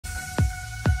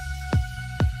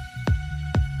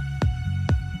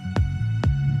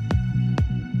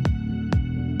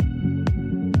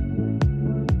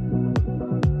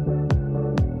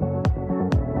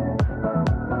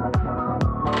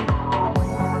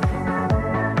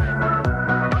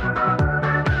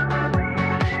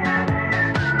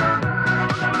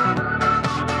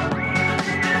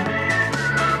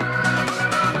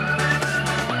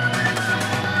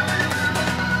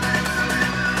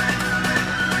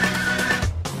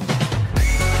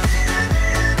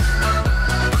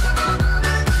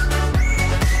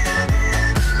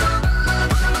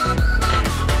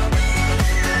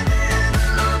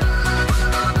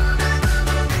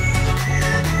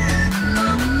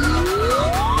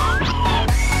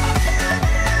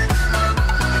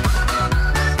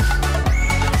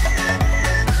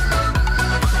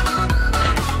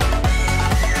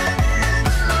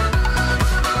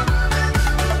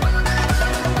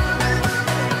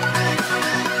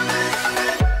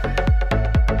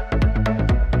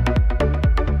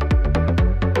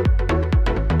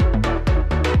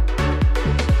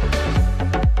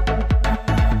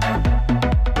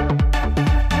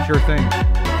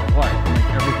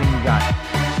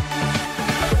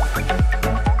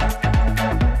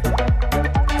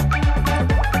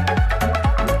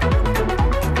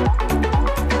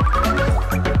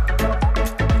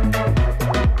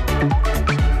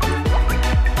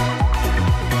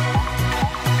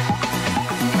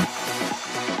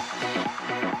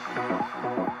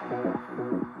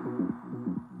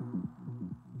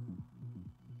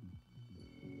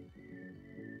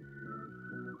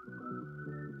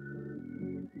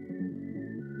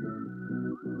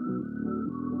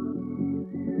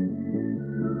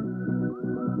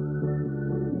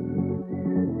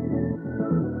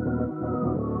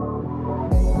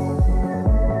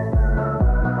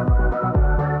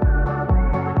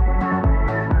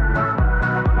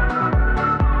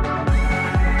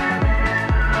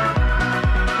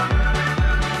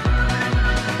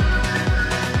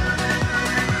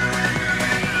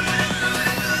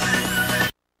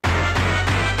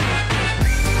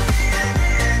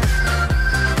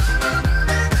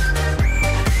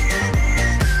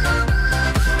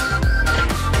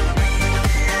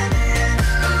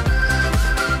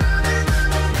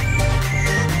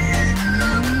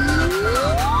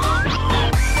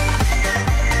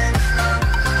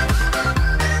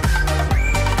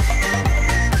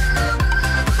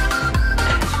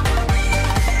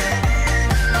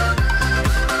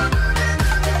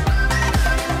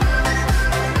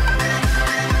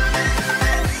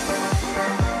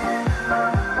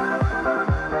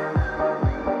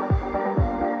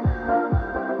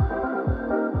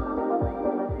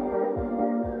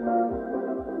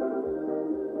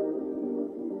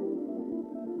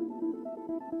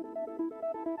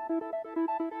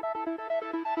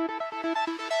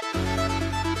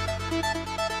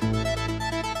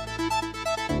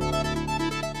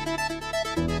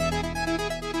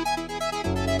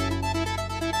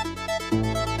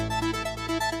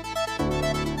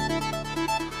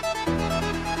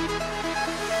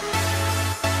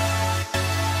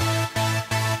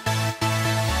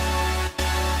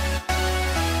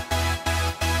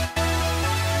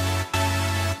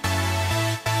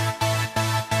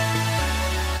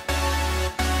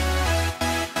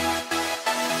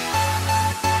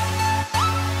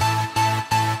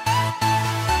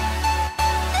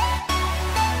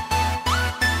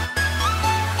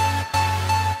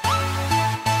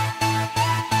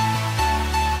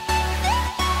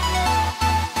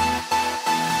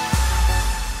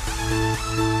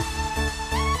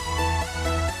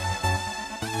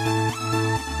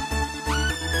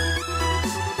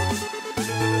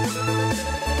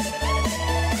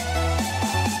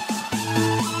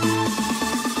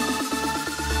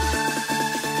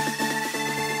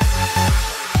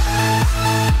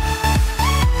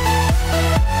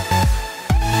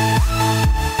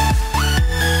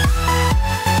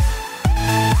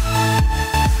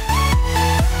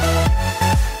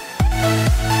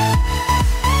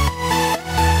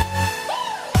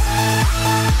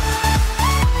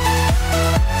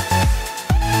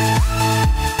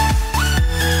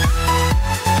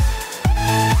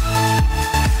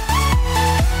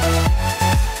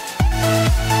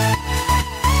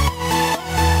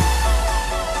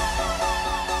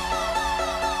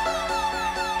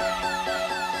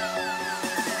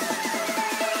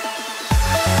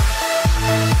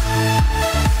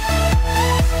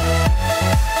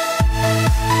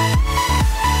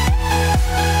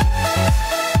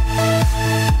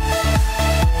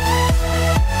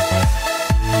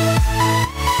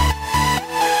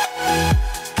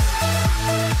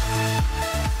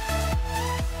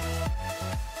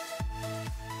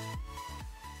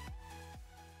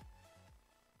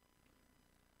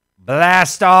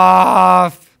Blast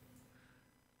off!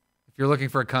 If you're looking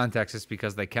for a context, it's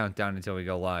because they count down until we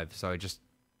go live. So I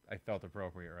felt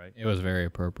appropriate, right? It was very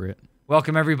appropriate.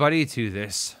 Welcome, everybody, to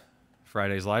this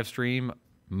Friday's live stream,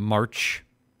 March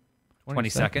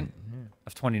 22nd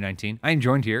of 2019. I am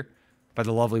joined here by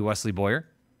the lovely Wesley Boyer.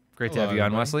 Great to have you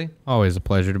on, Wesley. Always a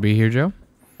pleasure to be here, Joe.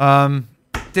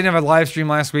 Didn't have a live stream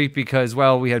last week because,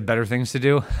 well, we had better things to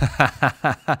do.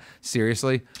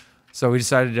 Seriously. So we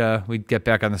decided we'd get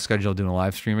back on the schedule doing a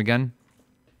live stream again.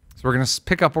 So we're going to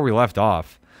pick up where we left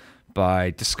off by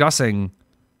discussing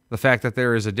the fact that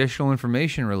there is additional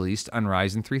information released on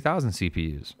Ryzen 3000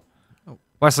 CPUs. Oh.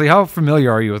 Wesley, how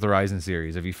familiar are you with the Ryzen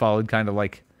series? Have you followed kind of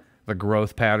like the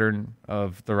growth pattern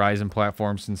of the Ryzen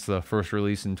platform since the first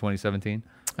release in 2017?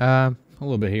 A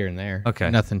little bit here and there. Okay.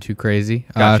 Nothing too crazy.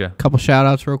 Gotcha. A couple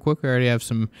shout-outs real quick. We already have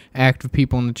some active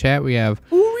people in the chat. We have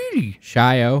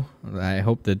Shio. I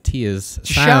hope the T is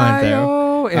silent there.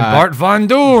 Shio and Bart Von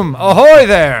Doom. Ahoy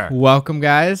there. Welcome,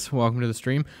 guys. Welcome to the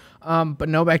stream. But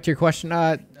no, back to your question.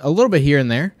 A little bit here and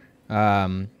there.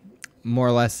 More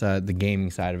or less the gaming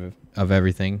side of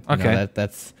everything. You Okay. know,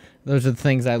 those are the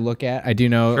things I look at. I do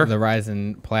know Sure. the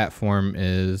Ryzen platform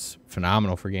is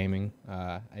phenomenal for gaming.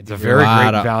 It's a very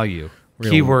great value.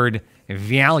 Keyword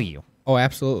value. Oh,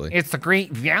 absolutely. It's a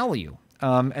great value.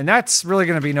 And that's really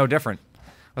going to be no different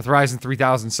with Ryzen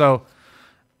 3000. So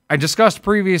I discussed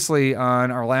previously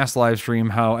on our last live stream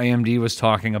how AMD was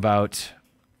talking about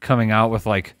coming out with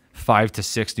like 5 to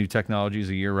 6 new technologies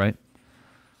a year, right?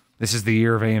 This is the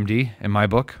year of AMD in my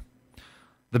book.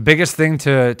 The biggest thing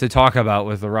to talk about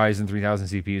with the Ryzen 3000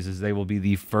 CPUs is they will be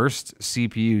the first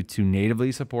CPU to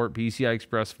natively support PCI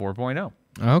Express 4.0.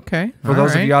 Okay. For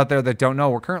those of you out there that don't know,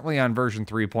 we're currently on version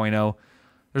 3.0.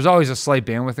 There's always a slight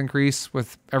bandwidth increase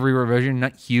with every revision,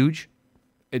 not huge.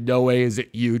 In no way is it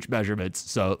huge measurements,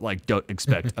 so like don't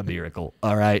expect a miracle.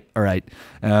 All right. But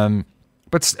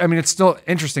I mean, it's still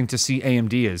interesting to see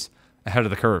AMD is ahead of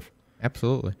the curve.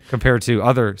 Absolutely. Compared to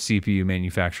other CPU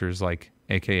manufacturers like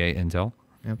AKA Intel.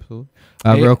 Absolutely.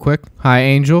 Real quick, hi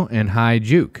Angel and hi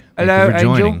Juke. Hello, Thank you for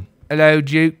Angel. joining. Hello,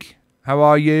 Duke. How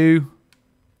are you?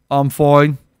 I'm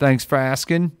fine. Thanks for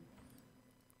asking.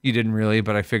 You didn't really,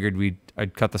 but I figured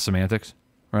I'd cut the semantics,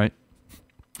 right?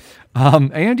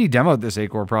 AMD demoed this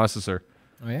 8-core processor.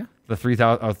 Oh yeah. The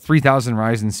 3000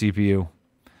 Ryzen CPU,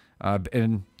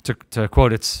 and to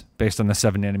quote, it's based on the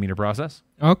 7-nanometer process.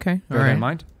 Okay. Bear that in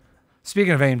mind.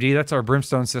 Speaking of AMD, that's our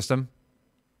Brimstone system.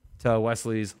 To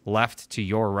Wesley's left, to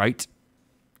your right,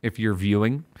 if you're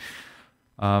viewing.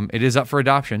 It is up for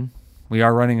adoption. We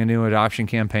are running a new adoption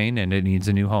campaign, and it needs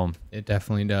a new home. It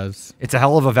definitely does. It's a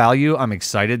hell of a value. I'm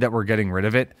excited that we're getting rid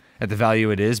of it at the value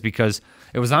it is because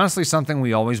it was honestly something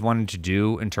we always wanted to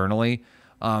do internally.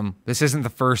 This isn't the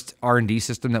first R&D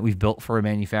system that we've built for a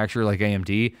manufacturer like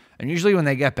AMD, and usually when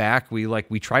they get back,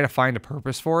 we try to find a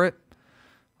purpose for it.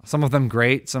 Some of them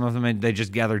great, some of them they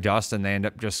just gather dust and they end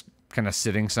up just kind of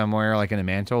sitting somewhere like in a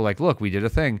mantle. Like, look, we did a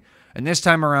thing. And this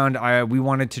time around, we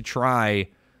wanted to try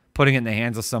putting it in the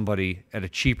hands of somebody at a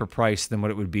cheaper price than what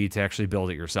it would be to actually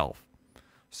build it yourself.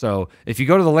 So if you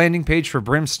go to the landing page for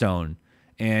Brimstone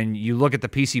and you look at the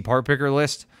PC part picker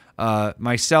list,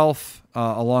 myself,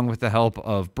 along with the help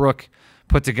of Brooke,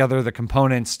 put together the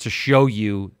components to show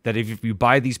you that if you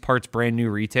buy these parts brand new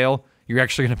retail, you're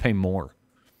actually going to pay more.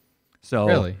 So,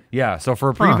 really? Yeah. So for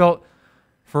a pre-built,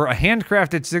 for a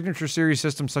handcrafted signature series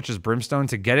system such as Brimstone,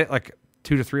 to get it like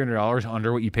 $200 to $300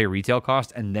 under what you pay retail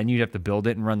cost, and then you'd have to build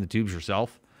it and run the tubes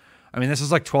yourself. I mean, this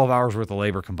is like 12 hours worth of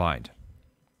labor combined.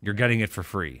 You're getting it for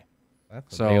free.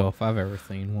 That's a deal if I've ever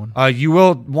seen one. You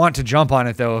will want to jump on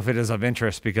it, though, if it is of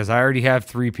interest, because I already have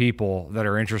 3 people that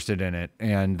are interested in it,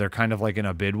 and they're kind of like in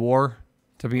a bid war,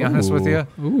 to be honest with you.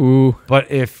 Ooh.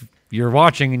 But if you're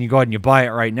watching and you go ahead and you buy it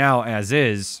right now as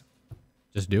is,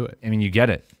 just do it. I mean, you get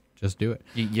it. Just do it.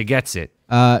 You gets it.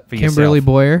 Kimberly yourself.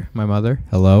 Boyer, my mother.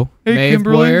 Hello. Hey, Maeve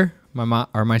Kimberly.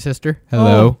 Boyer, my sister.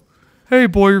 Hello. Hey,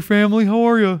 Boyer family, how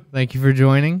are you? Thank you for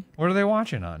joining. What are they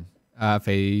watching on?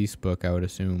 Facebook, I would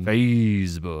assume.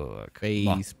 Facebook.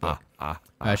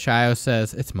 Shio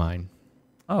says it's mine.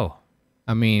 Oh.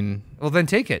 I mean, Well, then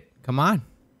take it. come on.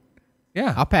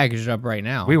 Yeah. I'll package it up right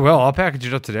now. We will. I'll package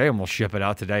it up today, and we'll ship it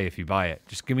out today if you buy it.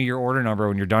 Just give me your order number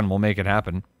when you're done. We'll make it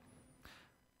happen.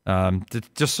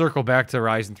 Just circle back to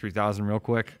Ryzen 3000 real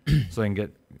quick so I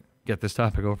can get this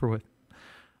topic over with.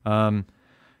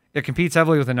 It competes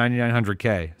heavily with the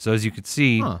 9900K. So as you can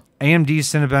see, AMD's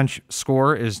Cinebench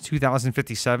score is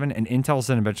 2057 and Intel's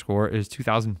Cinebench score is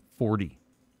 2040.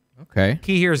 Okay.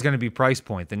 Key here is going to be price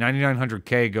point. The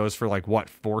 9900K goes for like what,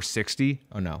 460?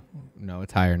 Oh no,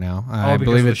 it's higher now. I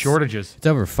believe it's shortages. It's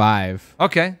over 5.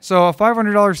 Okay, so a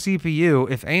 $500 CPU,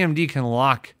 if AMD can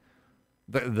lock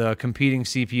the competing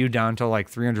CPU down to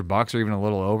like $300 or even a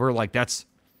little over, like that's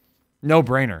no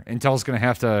brainer. Intel's going to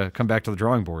have to come back to the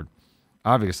drawing board,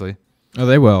 obviously. Oh,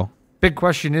 they will. Big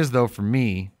question is though for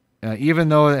me, even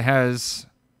though it has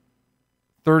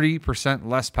 30%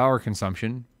 less power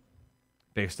consumption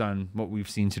based on what we've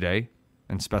seen today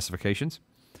and specifications,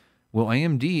 will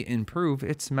AMD improve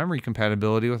its memory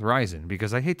compatibility with Ryzen?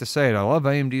 Because I hate to say it, I love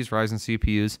AMD's Ryzen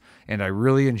CPUs, and I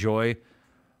really enjoy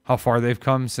how far they've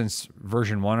come since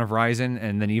version 1 of Ryzen,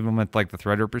 and then even with like the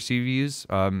Threadripper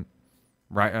CPUs.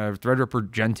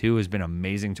 Threadripper Gen 2 has been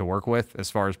amazing to work with as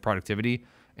far as productivity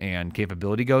and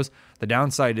capability goes. The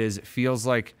downside is it feels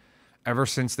like ever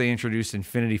since they introduced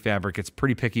Infinity Fabric, it's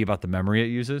pretty picky about the memory it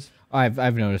uses. I've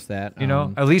noticed that. You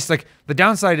know, at least like the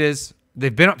downside is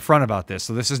they've been upfront about this,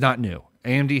 so this is not new.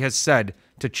 AMD has said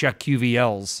to check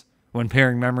QVLs when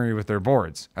pairing memory with their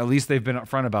boards. At least they've been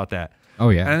upfront about that. Oh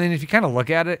yeah. And then if you kind of look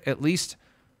at it, at least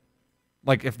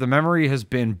like if the memory has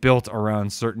been built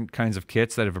around certain kinds of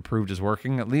kits that have approved as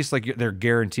working, at least like they're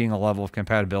guaranteeing a level of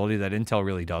compatibility that Intel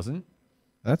really doesn't.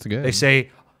 That's good. They say,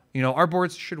 you know, our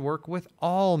boards should work with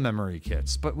all memory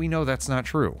kits, but we know that's not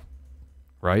true,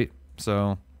 right?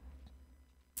 So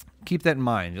keep that in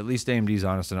mind. At least AMD's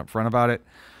honest and upfront about it.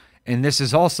 And this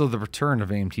is also the return of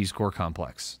AMD's core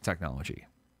complex technology.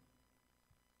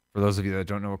 For those of you that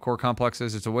don't know what core complex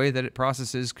is, it's a way that it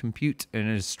processes compute, and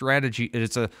it is strategy.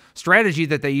 It's a strategy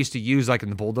that they used to use like in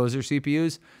the Bulldozer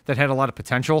CPUs that had a lot of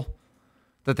potential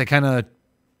that they kind of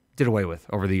did away with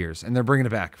over the years, and they're bringing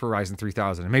it back for Ryzen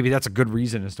 3000. And maybe that's a good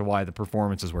reason as to why the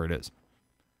performance is where it is.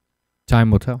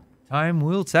 Time will tell. Time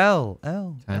will tell.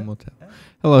 Time will tell.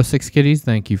 Hello, Six Kitties.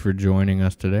 Thank you for joining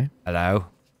us today. Hello.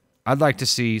 I'd like to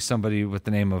see somebody with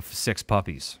the name of Six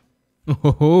Puppies.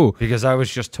 Oh, Because I was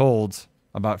just told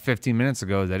about 15 minutes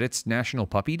ago that it's National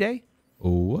Puppy Day.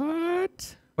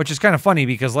 what? Which is kind of funny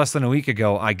because less than a week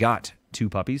ago, I got 2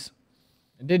 puppies.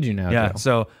 Did you know? Yeah, Joe?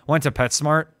 so went to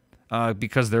PetSmart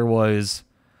because there was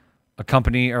a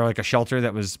company or like a shelter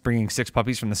that was bringing 6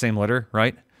 puppies from the same litter,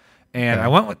 right? And Okay. I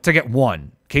went to get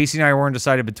one. Casey and I were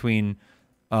undecided between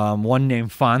one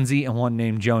named Fonzie and one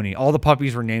named Joni. All the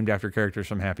puppies were named after characters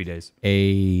from Happy Days.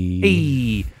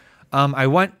 Hey. I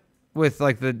went with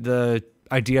like the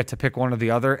idea to pick one or the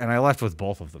other, and I left with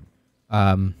both of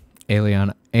them.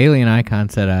 Alien Icon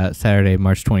said Saturday,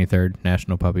 March 23rd,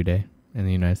 National Puppy Day in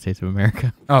the United States of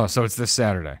America. Oh, so it's this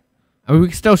Saturday. I mean, we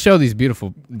can still show these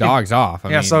beautiful dogs off. I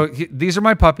mean, So these are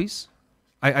my puppies.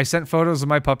 I sent photos of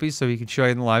my puppies so he could show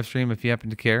you in the live stream if you happen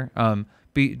to care.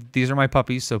 These are my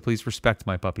puppies, so please respect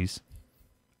my puppies.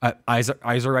 Eyes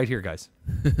are right here, guys.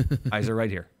 Eyes are right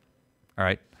here. All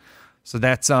right. So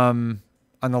that's on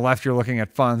the left you're looking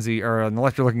at Fonzie, or on the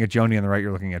left you're looking at Joni, on the right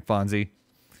you're looking at Fonzie.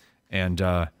 And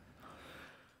I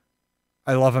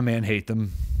love them and hate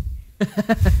them.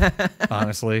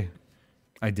 Honestly,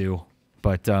 I do.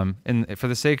 But and for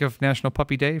the sake of National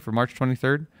Puppy Day for March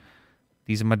 23rd,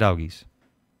 these are my doggies.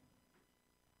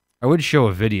 I would show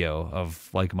a video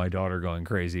of like my daughter going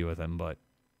crazy with him, but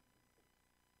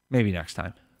maybe next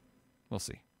time. We'll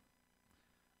see.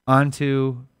 On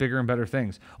to bigger and better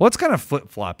things. Well, it's kind of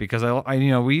flip-flop because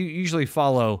I we usually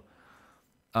follow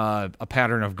a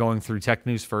pattern of going through tech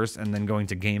news first and then going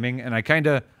to gaming, and I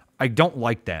don't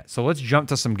like that. So let's jump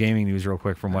to some gaming news real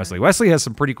quick from Wesley. Wesley has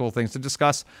some pretty cool things to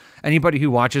discuss. Anybody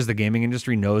who watches the gaming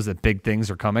industry knows that big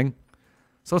things are coming.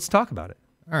 So let's talk about it.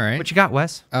 all right. What you got,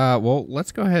 Wes? Well,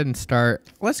 let's go ahead and start.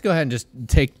 Let's go ahead and just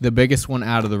take the biggest one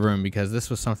out of the room because this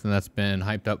was something that's been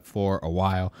hyped up for a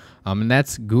while. And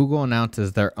that's Google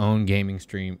announces their own gaming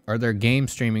stream or their game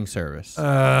streaming service. So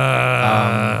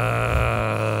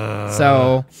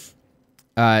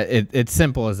it's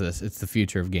simple as this. It's the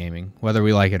future of gaming, whether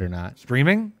we like it or not.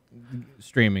 Streaming?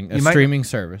 Streaming, streaming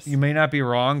service. You may not be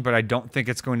wrong, but I don't think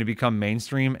it's going to become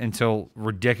mainstream until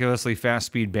ridiculously fast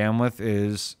speed bandwidth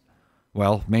is,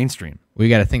 well, mainstream. We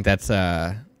got to think that's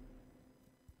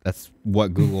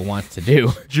what Google wants to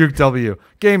do. Juke W.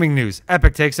 Gaming news.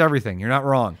 Epic takes everything. You're not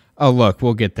wrong. Oh, look,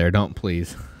 we'll get there.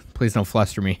 Please don't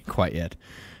fluster me quite yet.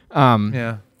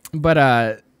 Yeah. But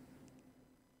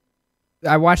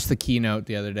I watched the keynote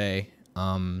the other day,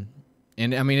 and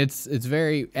I mean it's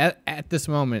very at this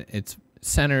moment it's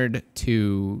centered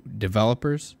to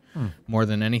developers more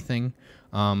than anything,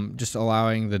 just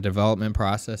allowing the development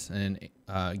process and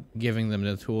giving them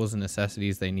the tools and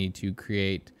necessities they need to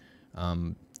create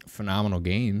phenomenal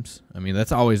games. I mean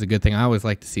that's always a good thing. I always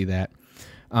like to see that.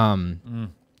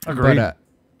 Agreed. But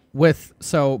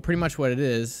So pretty much what it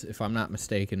is, if I'm not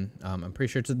mistaken, I'm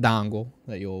pretty sure it's a dongle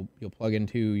that you'll plug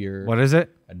into your. What is it?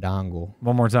 A dongle.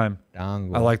 One more time.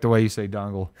 Dongle. I like the way you say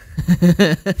dongle.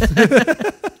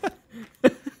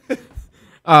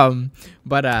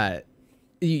 But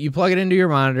you plug it into your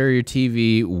monitor, your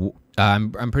TV.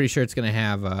 I'm pretty sure it's gonna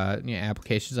have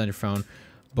applications on your phone,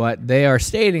 but they are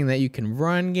stating that you can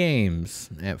run games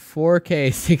at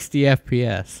 4K 60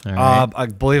 FPS. All right? I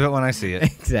believe it when I see it.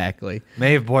 Exactly.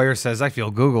 Maeve Boyer says, "I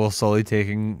feel Google slowly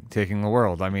taking the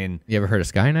world." I mean, You ever heard of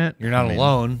Skynet? you're not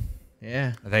alone.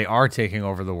 Yeah. They are taking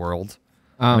over the world.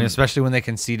 I mean, especially when they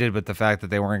conceded with the fact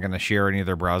that they weren't going to share any of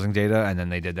their browsing data, and then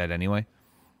they did that anyway.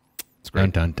 It's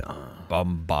great. Dun, dun, dun.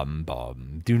 Bum, bum,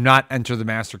 bum. Do not enter the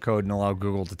master code and allow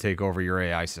Google to take over your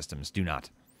AI systems. Do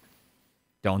not.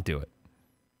 Don't do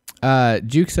it.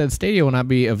 Juke said Stadia will not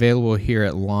be available here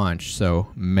at launch, so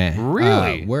meh.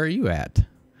 Really? Where are you at?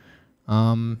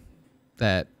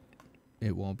 That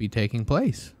it won't be taking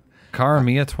place.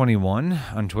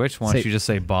 Caramia21 on Twitch wants Say- you to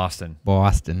say Boston.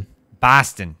 Boston.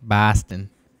 Boston. Boston.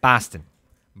 Boston.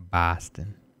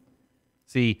 Boston.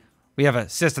 See, we have a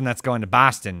system that's going to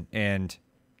Boston, and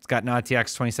it's got an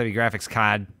RTX 2070 graphics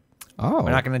card. Oh.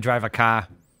 We're not going to drive a car.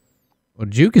 Well,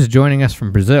 Juke is joining us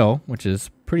from Brazil, which is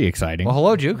pretty exciting. Well,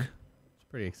 hello, Juke. It's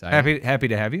pretty exciting. Happy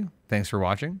to have you. Thanks for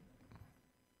watching.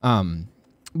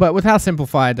 But with how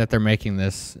simplified that they're making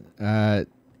this,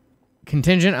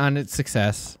 contingent on its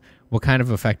success, what kind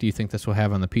of effect do you think this will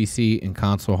have on the PC and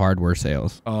console hardware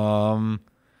sales?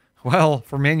 Well,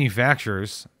 for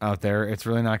manufacturers out there, it's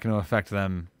really not going to affect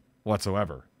them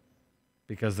whatsoever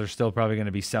because they're still probably going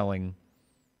to be selling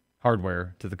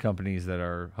hardware to the companies that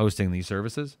are hosting these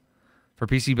services. For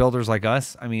PC builders like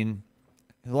us, I mean,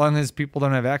 as long as people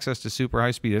don't have access to super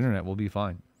high-speed internet, we'll be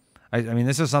fine. I mean,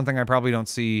 this is something I probably don't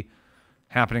see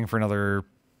happening for another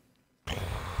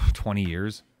 20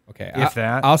 years. Okay, if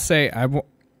that. I'll say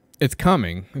it's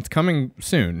coming. It's coming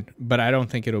soon, but I don't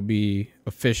think it'll be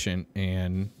efficient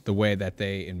and the way that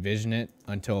they envision it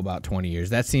until about 20 years.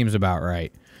 That seems about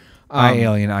right. Hi,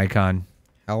 Alien Icon.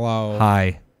 Hello.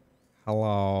 Hi.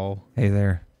 Hello. Hey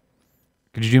there.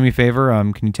 Could you do me a favor?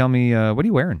 Can you tell me what are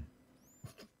you wearing?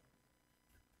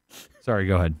 Sorry,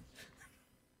 go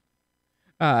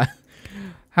ahead.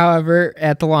 However,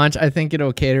 at the launch, I think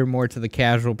it'll cater more to the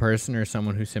casual person or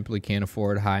someone who simply can't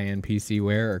afford high-end PC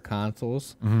wear or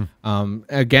consoles.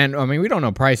 Again, I mean, we don't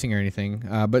know pricing or anything,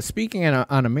 but speaking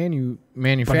on a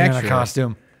manufacturer... Banana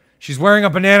costume. She's wearing a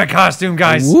banana costume,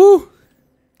 guys. Woo!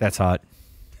 That's hot.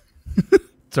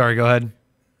 Sorry, go ahead.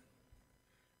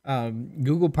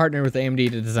 Google partnered with AMD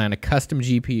to design a custom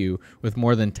GPU with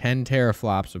more than 10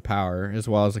 teraflops of power, as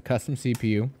well as a custom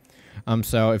CPU.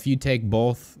 So if you take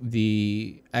both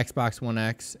the Xbox One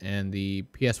X and the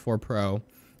PS4 Pro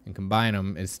and combine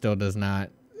them, it still does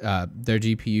not, their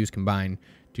GPUs combined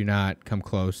do not come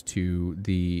close to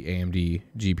the AMD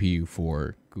GPU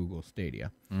for Google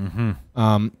Stadia.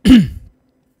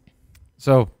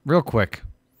 So, real quick,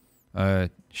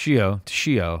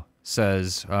 Shio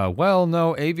says, well,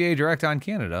 no AVADirect on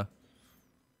Canada.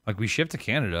 Like, we ship to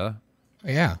Canada.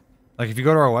 Yeah. Like, if you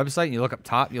go to our website and you look up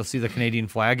top, you'll see the Canadian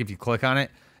flag. If you click on it,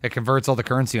 it converts all the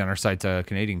currency on our site to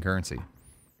Canadian currency.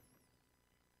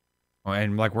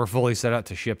 And, like, we're fully set up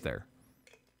to ship there.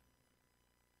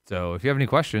 So, if you have any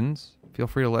questions, feel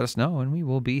free to let us know, and we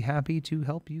will be happy to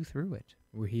help you through it.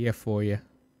 We're here for you.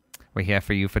 We're here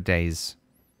for you for days.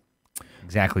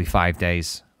 Exactly 5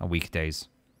 days, a weekdays.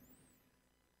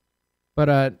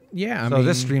 But, yeah, I so mean...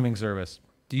 this streaming service,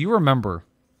 do you remember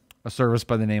a service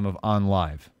by the name of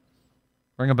OnLive?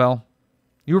 Ring a bell?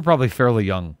 You were probably fairly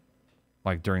young,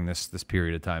 like, during this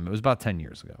period of time. It was about 10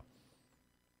 years ago.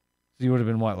 So you would have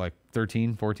been, what, like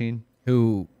 13, 14?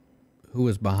 Who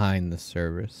was behind this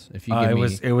service? If you give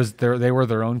me... It was they were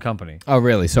their own company. Oh,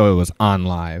 really? So it was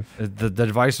OnLive. The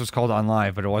device was called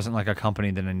OnLive, but it wasn't like a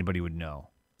company that anybody would know.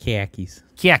 Khakis.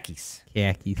 Khakis.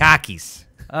 Khakis. Cockies.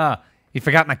 You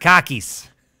forgot my cockies.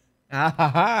 Ah, ha,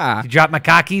 ha. You dropped my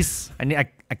cockies?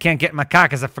 I can't get my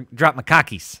cock because I dropped my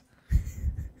cockies.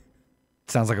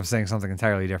 Sounds like I'm saying something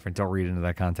entirely different. Don't read into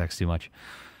that context too much.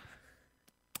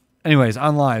 Anyways,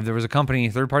 OnLive, there was a company,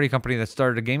 third-party company that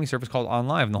started a gaming service called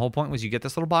OnLive, and the whole point was you get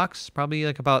this little box, probably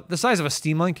like about the size of a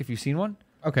Steam Link if you've seen one.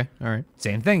 Okay, all right.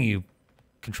 Same thing. You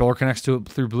controller connects to it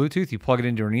through Bluetooth. You plug it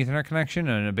into an Ethernet connection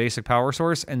and a basic power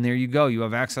source, and there you go. You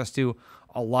have access to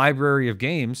a library of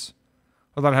games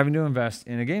without having to invest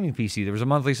in a gaming PC. There was a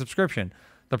monthly subscription.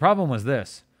 The problem was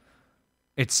this.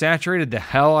 It saturated the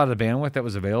hell out of the bandwidth that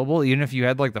was available. Even if you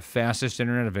had like the fastest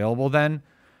internet available then,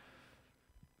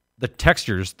 the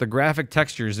textures, the graphic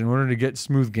textures, in order to get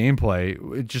smooth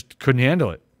gameplay, it just couldn't handle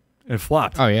it. It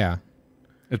flopped. Oh yeah.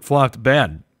 It flopped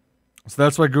bad. So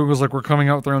that's why Google's like, we're coming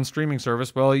out with their own streaming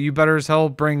service. Well, you better as hell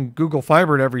bring Google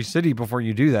Fiber to every city before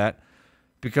you do that,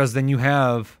 because then you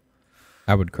have...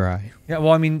 I would cry. Yeah,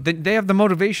 well, I mean, they have the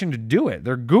motivation to do it.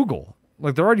 They're Google.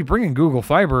 Like, they're already bringing Google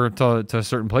Fiber to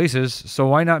certain places, so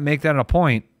why not make that a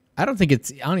point? I don't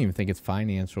even think it's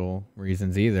financial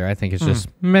reasons either. I think it's just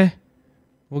meh.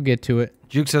 We'll get to it.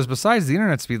 Juke says, besides the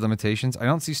internet speed limitations, I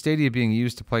don't see Stadia being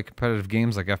used to play competitive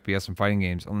games like FPS and fighting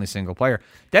games, only single player.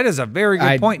 That is a very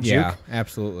good point, Juke. Yeah,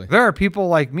 absolutely. There are people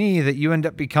like me that you end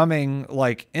up becoming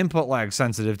like input lag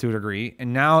sensitive to a degree.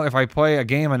 And now if I play a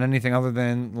game on anything other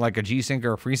than like a G-Sync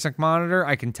or a FreeSync monitor,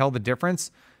 I can tell the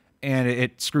difference, and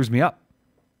it screws me up.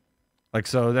 Like,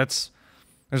 so there's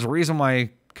a reason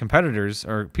why competitors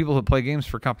or people who play games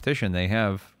for competition, they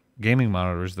have gaming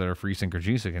monitors that are FreeSync or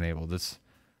G-Sync enabled. It's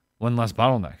one less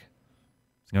bottleneck.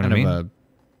 You know what I mean?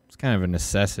 It's kind of a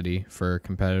necessity for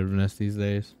competitiveness these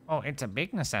days. Oh, it's a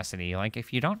big necessity. Like,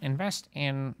 if you don't invest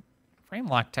in frame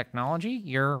lock technology,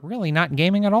 you're really not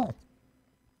gaming at all.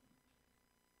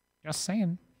 Just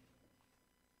saying.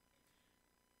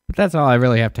 But that's all I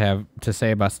really have to say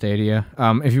about Stadia.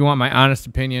 If you want my honest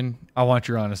opinion, I want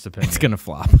your honest opinion. it's gonna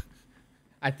flop.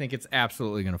 I think it's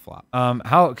absolutely gonna flop.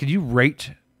 How could you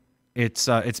rate its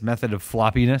method of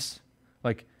floppiness?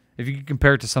 Like, if you could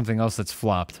compare it to something else that's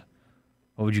flopped,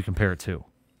 what would you compare it to?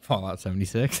 Fallout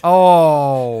 76.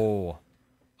 Oh,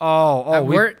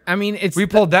 we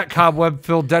pulled that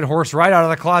cobweb-filled dead horse right out of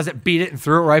the closet, beat it, and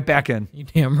threw it right back in. You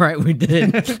damn right we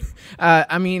did.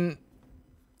 I mean,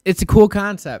 it's a cool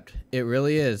concept. It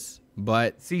really is.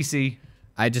 But CC.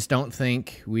 I just don't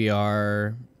think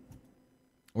we're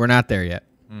not there yet.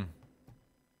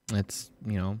 It's,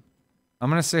 I'm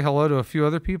going to say hello to a few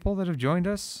other people that have joined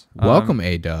us. Welcome,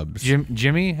 A-dubs.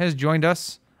 Jimmy has joined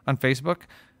us on Facebook.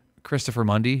 Christopher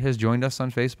Mundy has joined us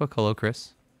on Facebook. Hello,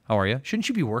 Chris. How are you? Shouldn't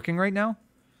you be working right now?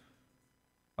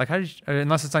 Like,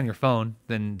 unless it's on your phone,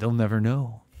 then they'll never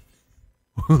know.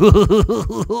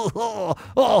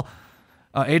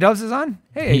 A-dubs is on?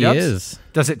 Hey, A-dubs. He is.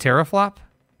 Does it teraflop?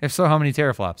 If so, how many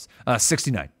teraflops?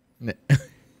 69.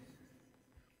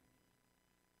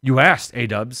 You asked,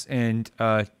 A-dubs, and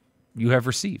you have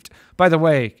received. By the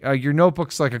way, your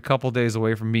notebook's like a couple days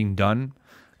away from being done.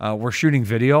 We're shooting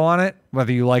video on it,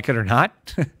 whether you like it or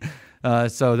not.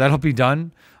 So that'll be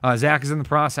done. Zach is in the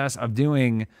process of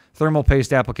doing thermal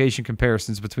paste application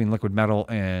comparisons between liquid metal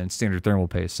and standard thermal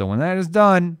paste. So when that is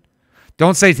done,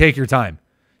 don't say take your time.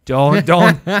 Don't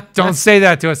say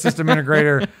that to a system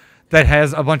integrator that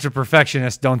has a bunch of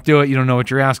perfectionists. Don't do it. You don't know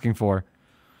what you're asking for.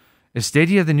 Is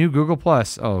Stadia the new Google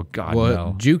Plus? Oh, God,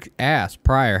 no. Juke asked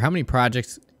prior, how many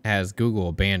projects has Google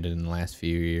abandoned in the last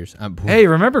few years? Hey,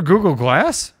 remember Google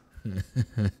Glass?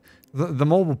 the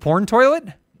mobile porn toilet?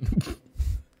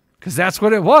 Because that's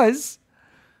what it was.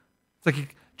 It's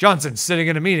like Johnson's sitting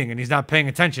in a meeting and he's not paying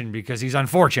attention because he's on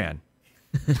 4chan.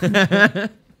 The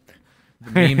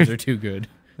memes are too good.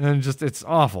 And it's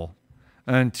awful.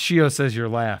 And Tashio says your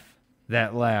laugh.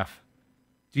 That laugh.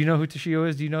 Do you know who Tashio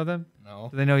is? Do you know them? No.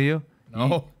 Do they know you?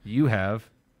 No. You have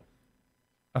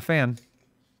a fan.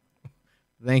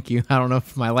 Thank you. I don't know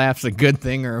if my laugh's a good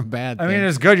thing or a bad thing. I mean,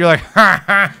 it's good. You're like, ha,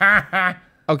 ha, ha, ha.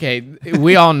 Okay,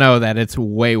 we all know that it's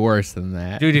way worse than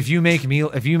that. Dude, if you make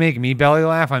me belly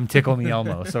laugh, I'm Tickle Me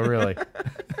Elmo. So really.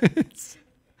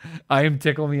 I am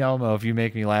Tickle Me Elmo if you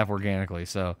make me laugh organically.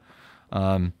 So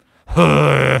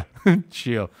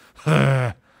chill.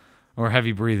 Or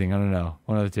heavy breathing. I don't know.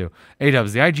 One of the two.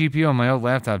 A-dubs, the iGPU on my old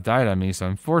laptop died on me, so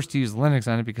I'm forced to use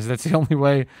Linux on it because that's the only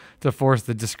way to force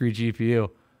the discrete GPU.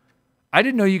 I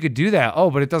didn't know you could do that.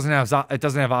 Oh, but it doesn't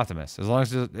have Optimus. As long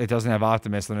as it doesn't have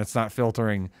Optimus, then it's not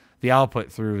filtering the output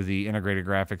through the integrated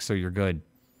graphics, so you're good.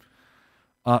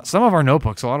 Some of our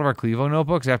notebooks, a lot of our Clevo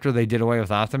notebooks, after they did away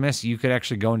with Optimus, you could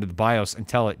actually go into the BIOS and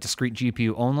tell it discrete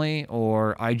GPU only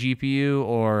or iGPU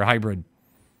or hybrid.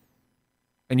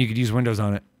 And you could use Windows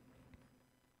on it.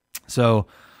 So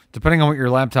depending on what your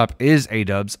laptop is,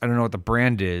 A-dubs, I don't know what the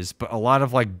brand is, but a lot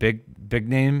of like big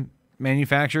name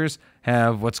manufacturers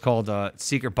have what's called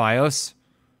secret BIOS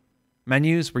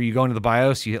menus where you go into the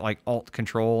BIOS, you hit like Alt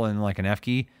Control and like an F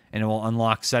key, and it will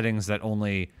unlock settings that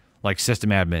only like system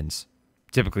admins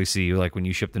typically see, like when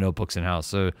you ship the notebooks in-house.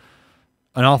 So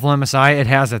an awful MSI, it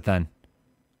has it then.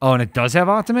 Oh, and it does have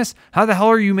Optimus? How the hell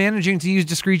are you managing to use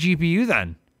discrete GPU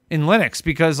then in Linux?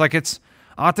 Because like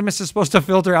Optimus is supposed to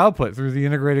filter output through the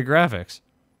integrated graphics.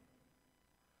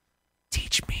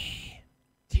 Teach me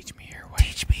your way.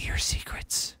 Teach me your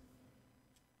secrets.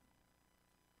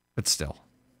 But still,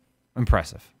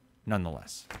 impressive,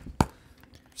 nonetheless.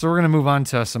 So we're going to move on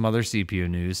to some other CPU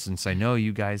news since I know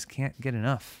you guys can't get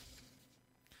enough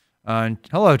And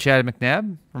hello, Chad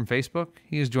McNabb from Facebook.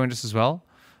 He has joined us as well.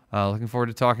 Looking forward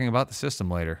to talking about the system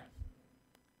later.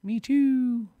 Me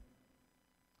too.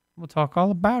 We'll talk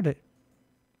all about it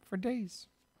for days.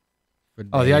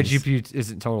 Oh, the iGPU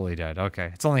isn't totally dead. Okay.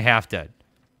 It's only half dead.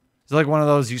 It's like one of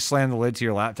those you slam the lid to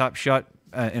your laptop shut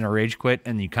in a rage quit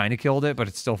and you kind of killed it, but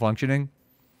it's still functioning.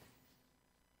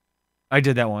 I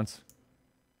did that once.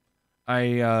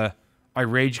 I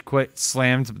rage quit,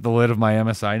 slammed the lid of my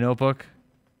MSI notebook.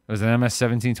 It was an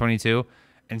MS-1722,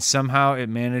 and somehow it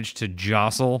managed to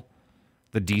jostle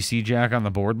the DC jack on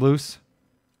the board loose.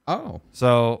 Oh.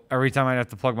 So every time I'd have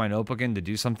to plug my notebook in to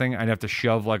do something, I'd have to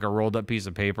shove like a rolled up piece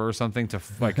of paper or something to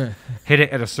like hit it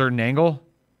at a certain angle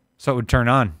so it would turn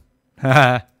on.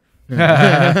 It's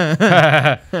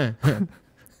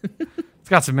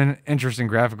got some interesting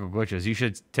graphical glitches. You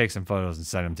should take some photos and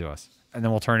send them to us. And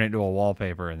then we'll turn it into a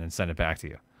wallpaper and then send it back to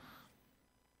you.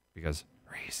 Because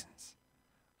reasons.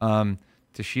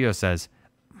 Toshio says,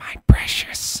 my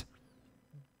precious.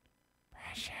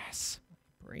 Precious.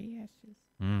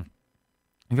 Mm.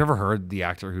 Have you ever heard the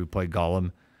actor who played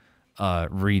Gollum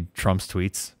read Trump's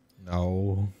tweets?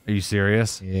 No. Are you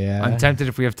serious? Yeah. I'm tempted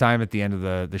if we have time at the end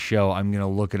of the show, I'm going to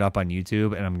look it up on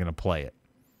YouTube and I'm going to play it.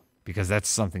 Because that's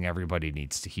something everybody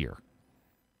needs to hear.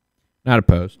 Not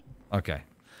opposed. Okay.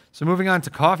 So moving on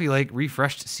to Coffee Lake,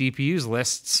 refreshed CPUs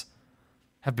lists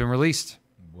have been released.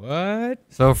 What?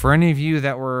 So for any of you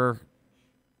that were,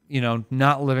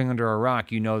 not living under a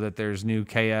rock, you know that there's new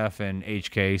KF and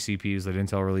HK CPUs that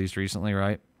Intel released recently,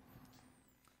 right?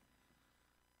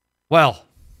 Well,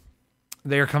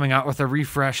 they are coming out with a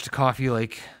refreshed Coffee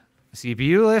Lake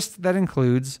CPU list that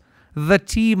includes the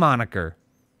T moniker.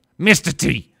 Mr.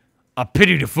 T, a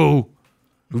pity the fool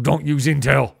who don't use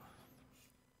Intel.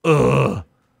 Bruh.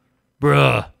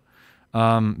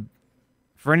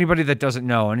 For anybody that doesn't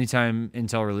know, anytime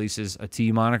Intel releases a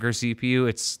T moniker CPU,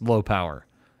 it's low power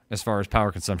as far as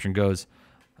power consumption goes,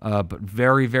 but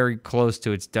very, very close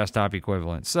to its desktop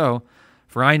equivalent. So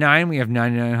for i9, we have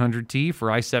 9900T. For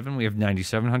i7, we have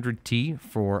 9700T.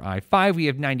 For i5, we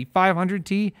have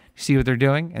 9500T. See what they're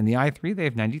doing? And the i3, they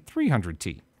have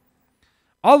 9300T.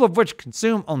 All of which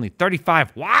consume only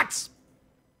 35 watts.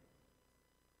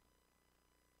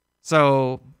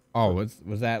 So... Oh,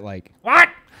 was that like... What?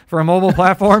 For a mobile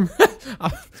platform,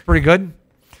 it's pretty good.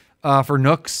 For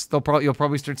Nooks, you'll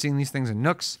probably start seeing these things in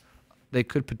Nooks. They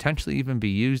could potentially even be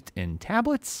used in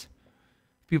tablets.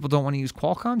 People don't want to use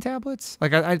Qualcomm tablets.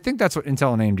 Like I think that's what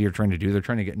Intel and AMD are trying to do. They're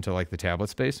trying to get into like the tablet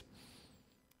space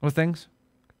with things.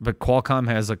 But Qualcomm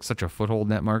has like such a foothold in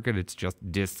that market. It's just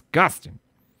disgusting.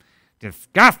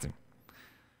 Disgusting.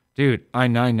 Dude,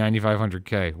 i9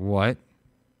 9500K. What?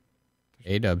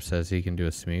 A-Dub says he can do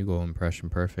a Smeagol impression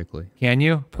perfectly. Can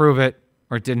you? Prove it,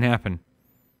 or it didn't happen.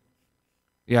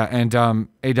 Yeah, and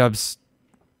A-Dub's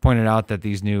pointed out that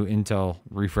these new Intel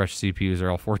refreshed CPUs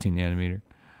are all 14 nanometer.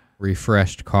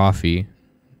 Refreshed coffee.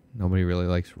 Nobody really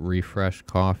likes refreshed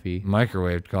coffee.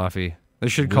 Microwaved coffee. They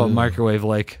should call it Microwave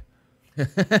Lake.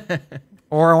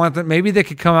 Or I want them, maybe they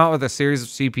could come out with a series of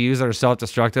CPUs that are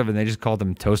self-destructive and they just call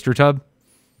them Toaster Tub.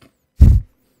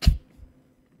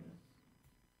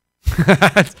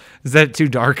 Is that too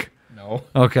dark? No.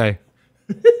 Okay.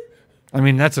 I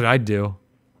mean, that's what I'd do.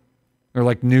 Or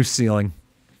like new ceiling.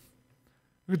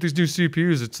 Look at these new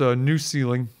CPUs. It's a new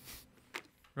ceiling.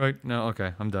 Right? No,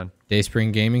 okay. I'm done.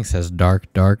 Dayspring Gaming says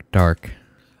dark, dark, dark.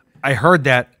 I heard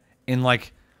that in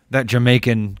like that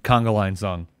Jamaican conga line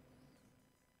song.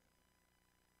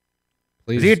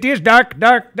 Please. It is dark,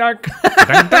 dark, dark.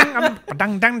 Dang, dang,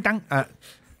 dang, dang, dang.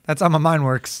 That's how my mind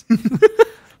works.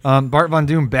 Bart Von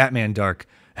Doom, Batman Dark.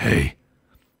 Hey,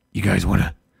 you guys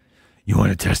wanna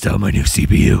test out my new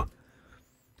CPU?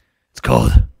 It's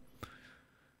called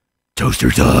Toaster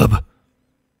Tub.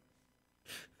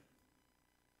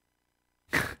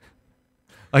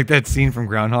 Like that scene from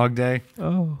Groundhog Day.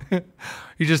 Oh.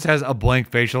 He just has a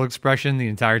blank facial expression the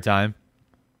entire time.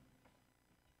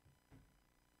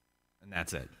 And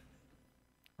that's it.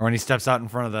 Or when he steps out in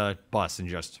front of the bus and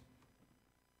just...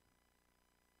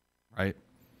 Right?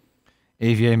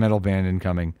 AVA metal band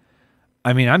incoming.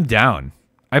 I mean, I'm down.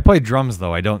 I play drums,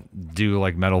 though. I don't do,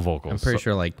 like, metal vocals. I'm pretty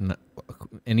sure, like,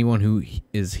 anyone who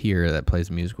is here that plays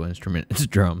a musical instrument is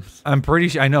drums. I'm pretty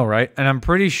sure. I know, right? And I'm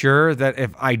pretty sure that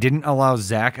if I didn't allow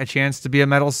Zach a chance to be a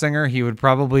metal singer, he would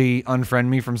probably unfriend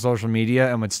me from social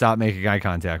media and would stop making eye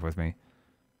contact with me.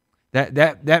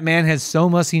 That man has so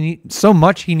much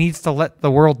he needs to let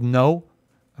the world know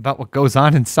about what goes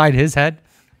on inside his head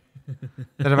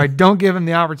that if I don't give him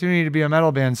the opportunity to be a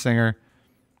metal band singer,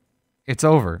 it's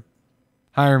over.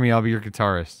 Hire me, I'll be your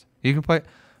guitarist. You can play.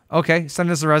 Okay, send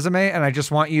us a resume, and I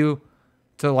just want you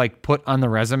to like put on the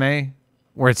resume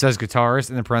where it says guitarist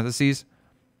in the parentheses.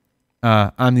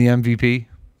 I'm the MVP.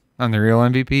 I'm the real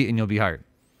MVP, and you'll be hired.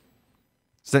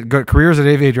 So go careers at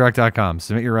avadirect.com.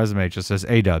 Submit your resume. It just says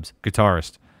A-dubs,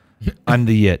 guitarist. I'm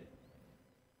the it.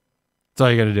 That's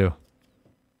all you got to do.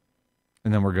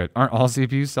 And then we're good. Aren't all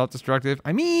CPUs self-destructive?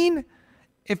 I mean,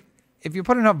 if you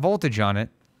put enough voltage on it.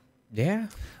 Yeah.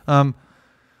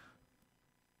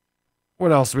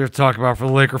 What else do we have to talk about for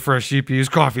the Lake Refresh CPUs?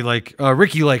 Coffee Lake.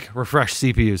 Ricky Lake Refresh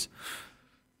CPUs.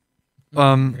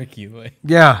 Ricky Lake.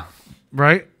 Yeah.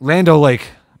 Right? Lando Lake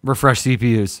Refresh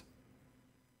CPUs.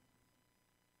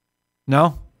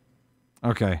 No?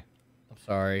 Okay. I'm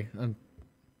sorry.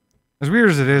 As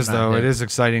weird as it is, though, it. it is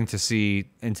exciting to see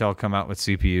Intel come out with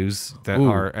CPUs that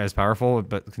are as powerful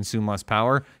but consume less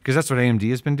power, because that's what AMD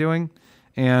has been doing.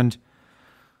 And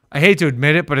I hate to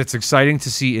admit it, but it's exciting to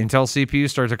see Intel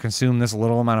CPUs start to consume this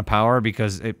little amount of power,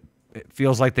 because it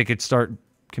feels like they could start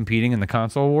competing in the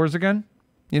console wars again.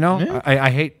 You know, Yeah. I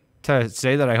hate to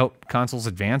say that I hope consoles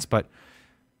advance, but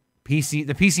the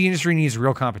PC industry needs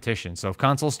real competition. So if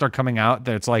consoles start coming out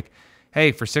that it's like,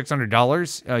 hey, for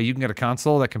 $600, you can get a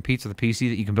console that competes with a PC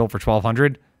that you can build for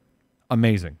 $1,200.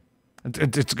 Amazing.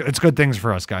 It's good things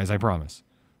for us, guys. I promise.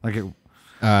 Like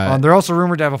they're also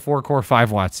rumored to have a 4-core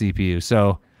 5-watt CPU,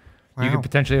 so you could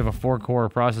potentially have a 4-core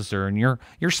processor in your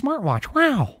smartwatch.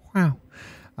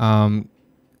 Wow.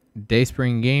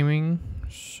 Dayspring Gaming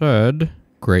said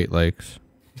Great Lakes.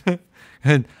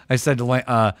 And I said to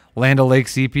Land O'Lake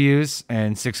CPUs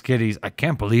and Six Kitties, I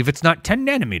can't believe it's not 10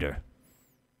 nanometer.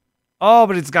 Oh,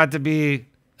 but it's got to be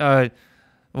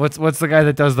what's the guy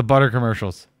that does the butter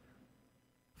commercials?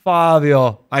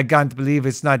 Fabio, I can't believe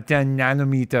it's not 10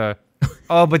 nanometer.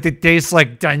 Oh, but it tastes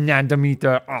like 10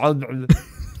 nanometer.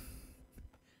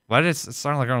 Why did it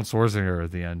sound like Arnold Schwarzenegger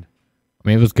at the end? I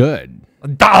mean, it was good.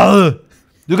 Duh!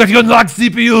 You got to unlock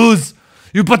CPUs.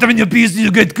 You put them in your PC,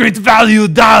 you get great value.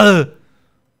 Duh!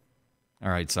 All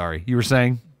right, sorry. You were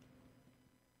saying?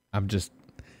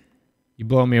 You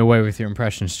blow me away with your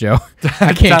impressions, Joe.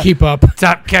 I can't keep up.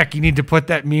 Top Keck, you need to put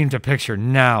that meme to picture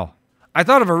now. I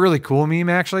thought of a really cool meme,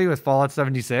 actually, with Fallout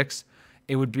 76.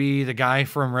 It would be the guy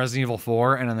from Resident Evil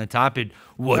 4, and on the top,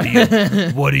 what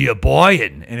are you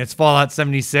buying? And it's Fallout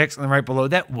 76, and then right below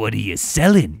that, what are you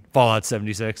selling? Fallout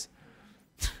 76.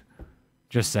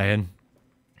 Just saying.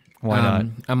 Why not?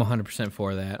 I'm 100%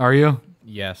 for that. Are you?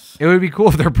 Yes. It would be cool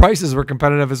if their prices were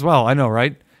competitive as well. I know,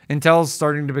 right? Intel's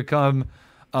starting to become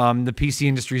the PC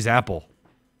industry's Apple.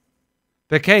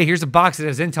 But hey, here's a box that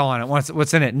has Intel on it.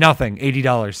 What's in it? Nothing.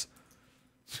 $80.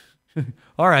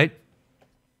 All right.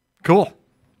 Cool.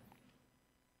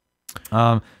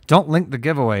 Don't link the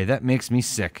giveaway. That makes me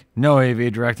sick. No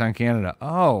AVADirect on Canada.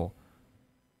 Oh.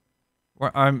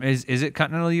 Is it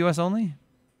continental U.S. only?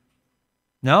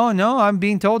 No, I'm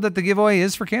being told that the giveaway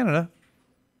is for Canada.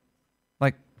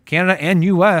 Like Canada and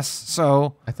U.S.,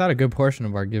 so... I thought a good portion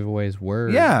of our giveaways were...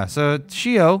 Yeah, so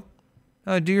Shio,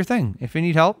 do your thing. If you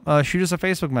need help, shoot us a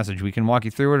Facebook message. We can walk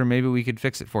you through it, or maybe we could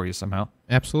fix it for you somehow.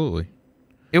 Absolutely.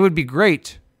 It would be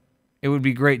great. It would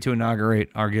be great to inaugurate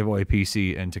our giveaway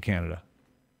PC into Canada.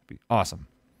 It'd be awesome.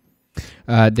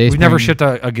 We've never shipped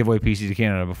a giveaway PC to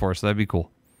Canada before, so that'd be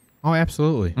cool. Oh,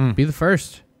 absolutely. Be the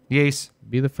first. Yes.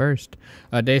 Be the first.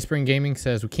 Dayspring Gaming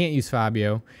says, we can't use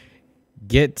Fabio.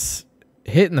 Gets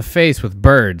hit in the face with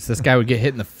birds. This guy would get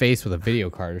hit in the face with a video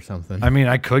card or something. I mean,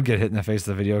 I could get hit in the face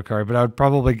with a video card, but I would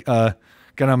probably get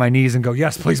on my knees and go,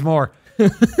 yes, please more.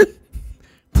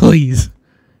 Please.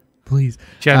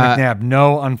 Chad McNabb,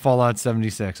 no on Fallout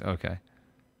 76. Okay.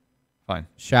 Fine.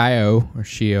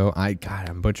 Shio.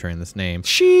 I'm butchering this name.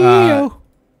 Shio.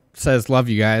 Says, love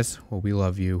you guys. Well, we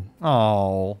love you.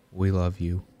 Oh. We love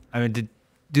you. I mean,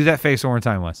 do that face one more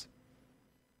time, Wes.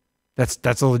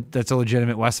 That's a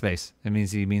legitimate Wes face. It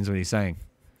means he means what he's saying.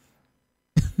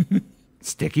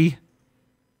 Sticky?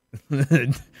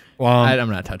 Well, I'm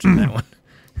not touching that one.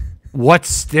 What's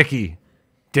sticky?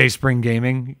 Dayspring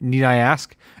Gaming, need I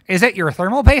ask? Is it your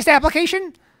thermal paste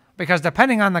application? Because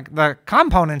depending on the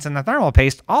components in the thermal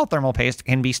paste, all thermal paste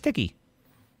can be sticky.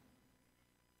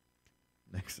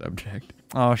 Next subject.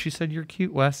 Oh, she said you're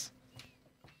cute, Wes.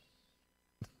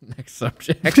 Next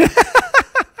subject.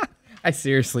 I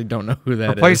seriously don't know who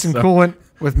that Replacing is. coolant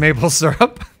with maple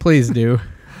syrup. Please do.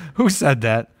 Who said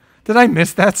that? Did I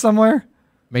miss that somewhere?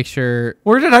 Make sure.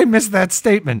 Where did I miss that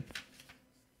statement?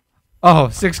 Oh,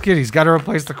 Six Kitties. Got to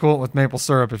replace the coolant with maple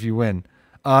syrup if you win.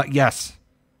 Yes.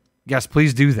 Yes,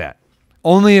 please do that.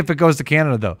 Only if it goes to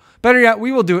Canada, though. Better yet,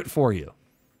 we will do it for you.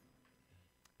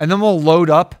 And then we'll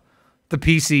load up the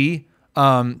PC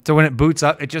so when it boots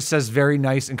up, it just says very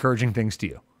nice, encouraging things to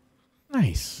you.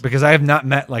 Nice. Because I have not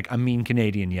met like a mean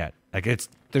Canadian yet. Like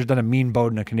there's not a mean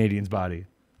bone in a Canadian's body,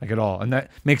 like at all, and that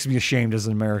makes me ashamed as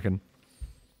an American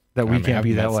that we can't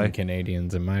be that I've met way. some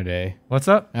Canadians in my day. What's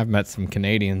up? I've met some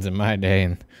Canadians in my day,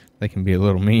 and they can be a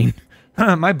little mean. I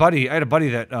had a buddy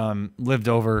that lived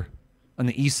over on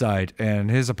the east side, and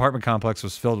his apartment complex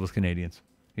was filled with Canadians.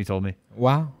 He told me.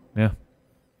 Wow. Yeah.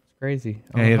 It's crazy.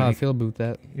 I Yeah, don't know how I feel about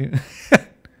that.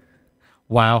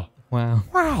 Wow. Wow.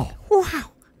 Wow.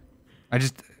 Wow.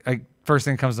 First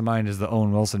thing that comes to mind is the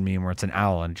Owen Wilson meme where it's an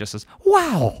owl and it just says,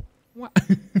 wow.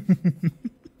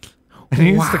 And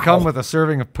he used to come with a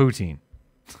serving of poutine.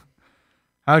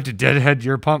 How to deadhead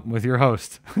your pump with your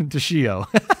host, Dashio.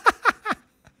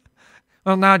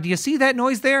 Well, now, do you see that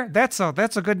noise there? That's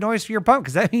a good noise for your pump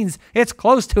because that means it's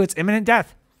close to its imminent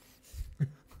death.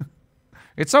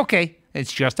 It's okay.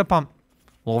 It's just a pump.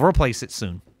 We'll replace it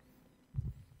soon.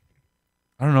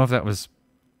 I don't know if that was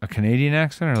a Canadian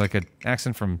accent or like an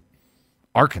accent from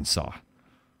Arkansas.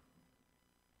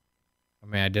 I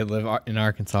mean, I did live in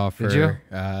Arkansas for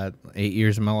 8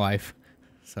 years of my life.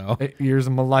 So 8 years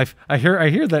of my life. I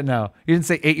hear that now. You didn't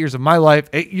say 8 years of my life.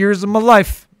 8 years of my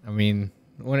life. I mean,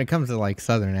 when it comes to like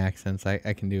Southern accents, I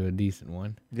can do a decent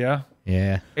one. Yeah.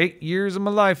 Yeah. 8 years of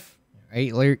my life.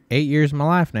 8 years of my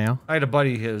life now. I had a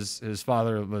buddy. His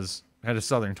father had a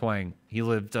Southern twang. He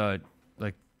lived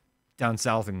like down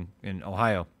south in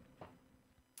Ohio.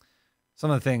 Some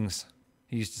of the things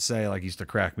he used to say used to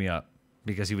crack me up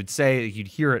because he would say you'd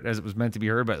hear it as it was meant to be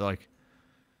heard, but like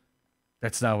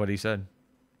that's not what he said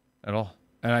at all.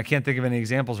 And I can't think of any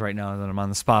examples right now that I'm on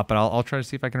the spot, but I'll try to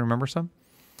see if I can remember some.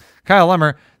 Kyle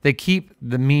Lemmer, they keep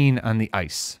the mean on the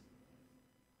ice.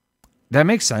 That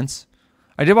makes sense.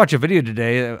 I did watch a video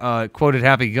today that quoted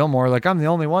Happy Gilmore, like, I'm the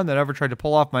only one that ever tried to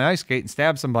pull off my ice skate and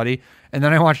stab somebody. And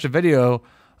then I watched a video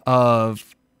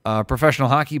of a professional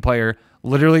hockey player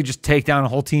literally just take down a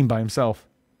whole team by himself.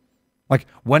 Like,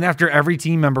 went after every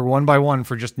team member one by one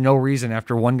for just no reason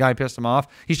after one guy pissed him off.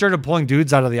 He started pulling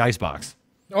dudes out of the ice box.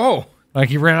 Oh. Like,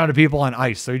 he ran out of people on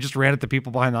ice, so he just ran at the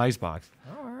people behind the ice box.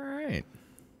 All right.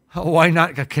 Why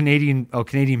not a Canadian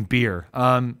beer?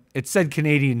 It said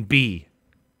Canadian bee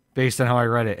based on how I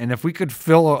read it. And if we could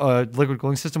fill a liquid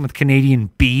cooling system with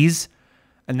Canadian bees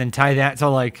and then tie that to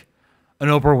like an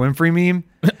Oprah Winfrey meme,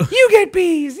 you get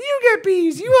bees,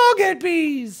 you all get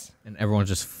bees. And everyone's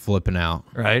just flipping out.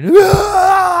 Right?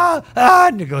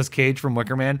 Ah, Nicolas Cage from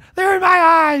Wicker Man. They're in my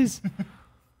eyes.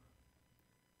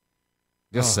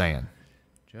 Just saying.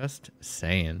 Just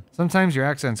saying. Sometimes your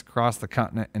accents cross the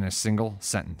continent in a single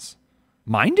sentence.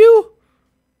 Mine do?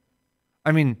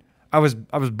 I mean, I was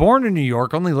born in New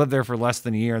York, only lived there for less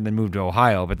than a year, and then moved to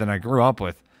Ohio. But then I grew up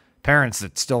with parents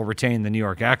that still retain the New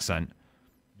York accent.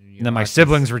 And then my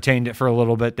siblings retained it for a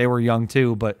little bit. They were young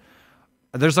too, but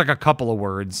there's like a couple of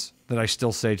words that I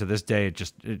still say to this day.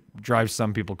 It drives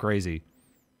some people crazy,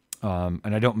 and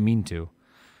I don't mean to.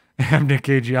 I'm Nick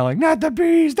Cage yelling, "Not the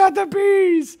bees! Not the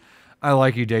bees!" I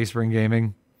like you, Dayspring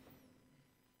Gaming.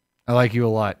 I like you a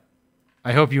lot.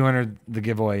 I hope you enter the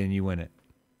giveaway and you win it.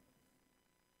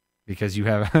 Because you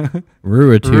have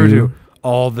Rurudu,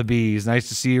 all the bees. Nice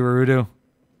to see you, Rurudu.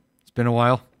 It's been a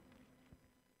while.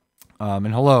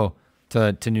 And hello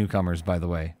to newcomers, by the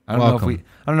way. I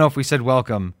don't know if we said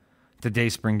welcome to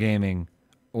Dayspring Gaming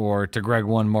or to Greg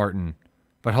One Martin,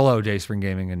 but hello, Dayspring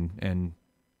Gaming and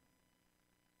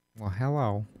well,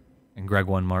 hello. And Greg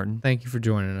One Martin. Thank you for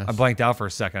joining us. I blanked out for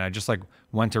a second. I just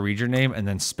went to read your name and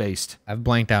then spaced. I've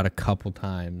blanked out a couple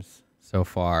times so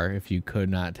far, if you could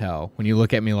not tell. When you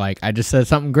look at me like, I just said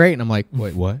something great, and I'm like,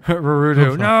 wait, what?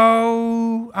 Rurudu.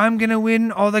 No, I'm going to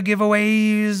win all the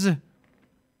giveaways.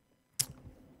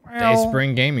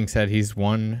 Dayspring Gaming said he's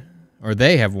won, or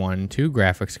they have won 2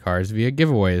 graphics cards via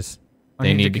giveaways.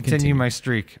 They need to continue my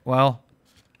streak. Well,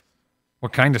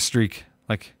 what kind of streak?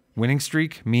 Like winning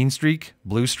streak, mean streak,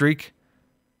 blue streak,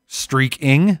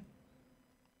 streaking?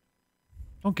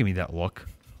 Don't give me that look.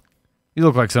 You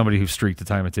look like somebody who streaked a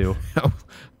time or two.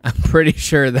 I'm pretty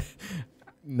sure that.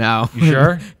 No. You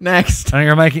sure? Next.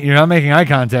 I think you're not making eye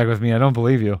contact with me. I don't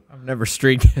believe you. I've never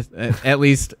streaked, at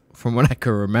least from what I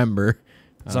can remember.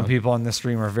 Some people on this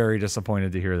stream are very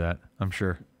disappointed to hear that, I'm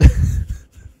sure.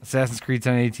 Assassin's Creed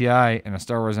 10 ATI and a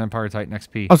Star Wars Empire Titan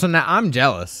XP. Oh, so now I'm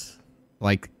jealous.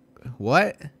 Like,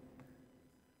 what?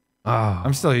 Oh,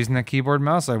 I'm still using that keyboard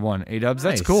mouse I won. A-dubs,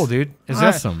 nice. That's cool, dude.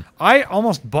 Awesome. I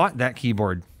almost bought that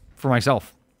keyboard for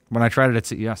myself when I tried it at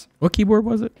CES. What keyboard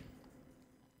was it?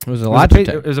 It was a Logitech.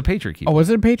 It was a Patriot keyboard. Oh, was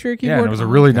it a Patriot keyboard? Yeah, and it was a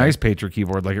really nice Patriot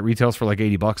keyboard. Like, it retails for like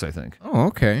 $80, I think. Oh,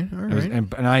 okay. All right.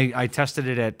 And I tested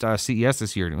it at CES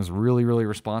this year, and it was really, really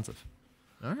responsive.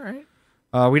 All right.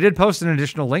 We did post an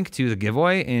additional link to the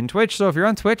giveaway in Twitch. So if you're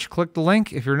on Twitch, click the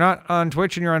link. If you're not on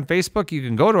Twitch and you're on Facebook, you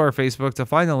can go to our Facebook to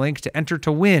find the link to enter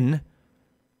to win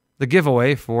the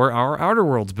giveaway for our Outer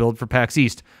Worlds build for PAX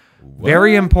East. What?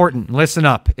 Very important. Listen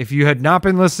up. If you had not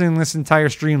been listening this entire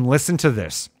stream, listen to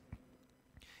this.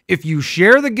 If you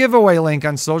share the giveaway link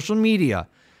on social media,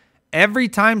 every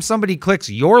time somebody clicks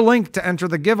your link to enter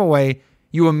the giveaway,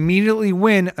 you immediately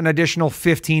win an additional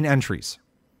 15 entries.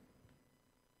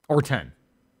 Or 10.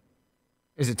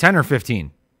 Is it 10 or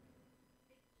 15?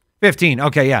 15.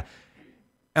 Okay, yeah.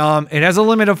 It has a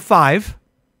limit of 5,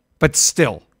 but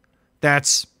still,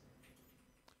 that's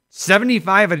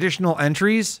 75 additional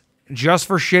entries just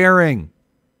for sharing.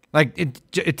 Like,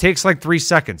 it takes like 3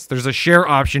 seconds. There's a share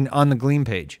option on the Gleam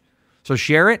page. So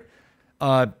share it.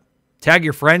 Tag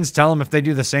your friends. Tell them if they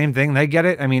do the same thing, they get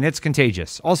it. I mean, it's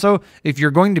contagious. Also, if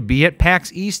you're going to be at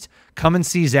PAX East, come and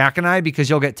see Zach and I because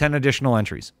you'll get 10 additional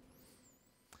entries.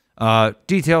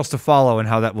 Details to follow and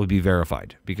how that will be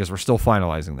verified because we're still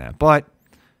finalizing that. But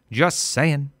just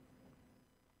saying.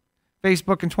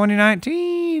 Facebook in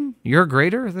 2019. You're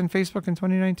greater than Facebook in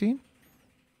 2019?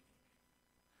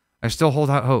 I still hold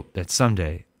out hope that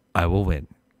someday I will win.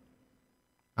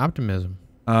 Optimism.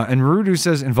 And Rudu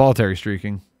says involuntary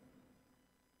streaking.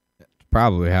 That's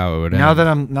probably how it would end. Now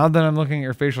that I'm looking at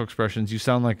your facial expressions, you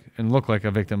sound like and look like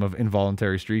a victim of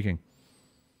involuntary streaking.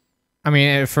 I mean,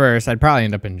 at first, I'd probably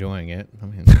end up enjoying it. I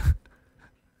mean,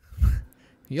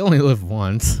 you only live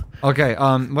once. Okay,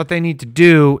 what they need to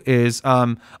do is,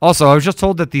 also, I was just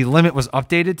told that the limit was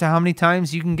updated to how many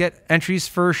times you can get entries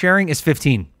for sharing is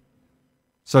 15.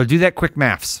 So do that quick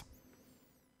maths.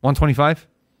 125,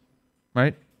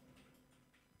 right?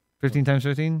 15 times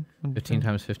 15? 15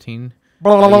 times 15?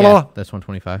 Blah, blah, blah, Yeah, blah. that's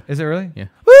 125. Is it really? Yeah.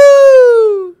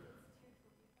 Woo!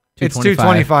 It's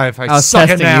 225. I was suck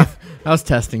at testing math. you. I was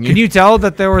testing you. Can you tell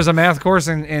that there was a math course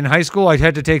in high school I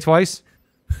had to take twice?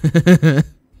 It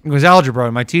was algebra,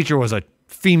 and my teacher was a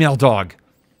female dog.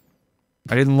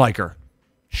 I didn't like her.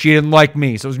 She didn't like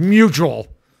me, so it was mutual.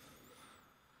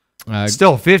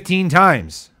 Still, 15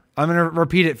 times. I'm going to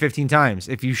repeat it 15 times.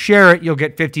 If you share it, you'll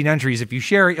get 15 entries. If you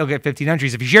share it, you'll get 15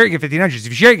 entries. If you share it, you get 15 entries.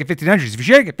 If you share it, you get 15 entries. If you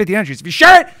share it, you get 15 entries. If you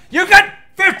share it, you get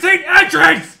 15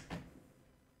 entries!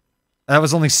 That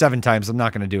was only 7 times. I'm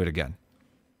not going to do it again.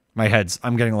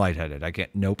 I'm getting lightheaded. I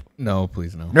can't. Nope. No,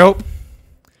 please no. Nope.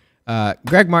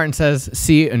 Greg Martin says,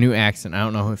 see a new accent. I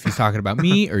don't know if he's talking about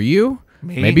me or you.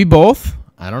 Me? Maybe both.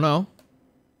 I don't know.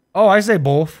 Oh, I say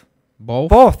both. Both?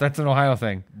 Both. That's an Ohio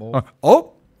thing. Both.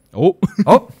 Oh.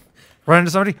 Run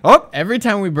into somebody. Oh. Every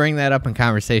time we bring that up in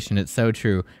conversation, it's so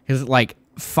true. Because like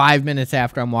 5 minutes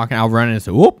after I'm walking, I'll run in and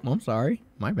say, whoop, I'm sorry.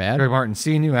 My bad. Greg Martin,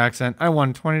 see a new accent. I won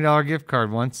a $20 gift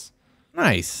card once.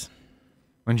 Nice.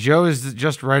 When Joe is the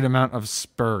just right amount of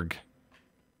spurg.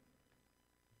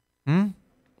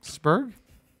 Spurg?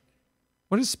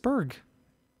 What is spurg?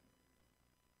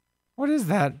 What is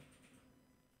that?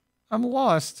 I'm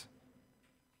lost.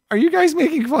 Are you guys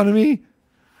making fun of me?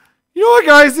 You know what,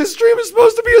 guys? This stream is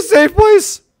supposed to be a safe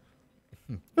place.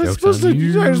 You're supposed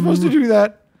to do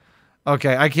that.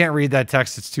 Okay, I can't read that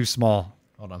text. It's too small.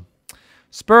 Hold on.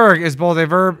 Spurg is both a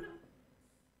verb.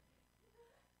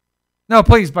 No,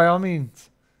 please, by all means.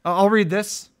 I'll read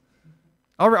this.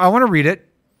 I want to read it.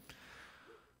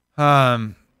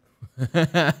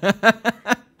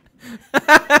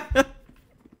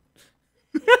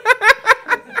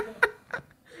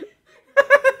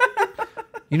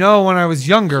 You know, when I was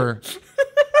younger,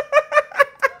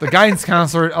 the guidance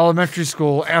counselor at elementary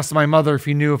school asked my mother if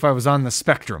he knew if I was on the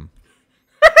spectrum.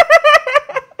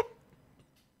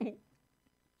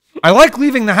 I like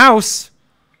leaving the house.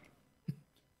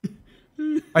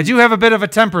 I do have a bit of a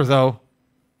temper, though.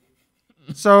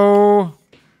 So,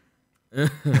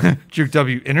 Juke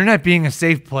W, internet being a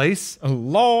safe place?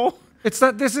 Hello? It's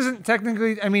not, this isn't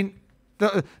technically, I mean,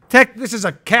 this is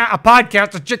a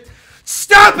podcast.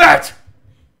 Stop it!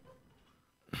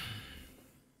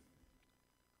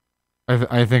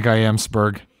 I think I am,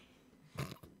 Spurg.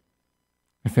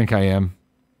 I think I am.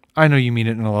 I know you mean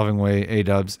it in a loving way,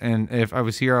 A-dubs, and if I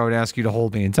was here, I would ask you to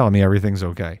hold me and tell me everything's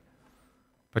okay.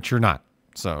 But you're not,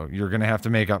 so you're going to have to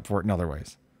make up for it in other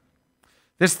ways.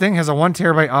 This thing has a 1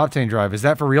 terabyte Optane drive. Is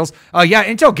that for reals? Yeah,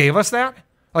 Intel gave us that.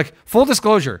 Like, full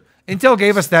disclosure, Intel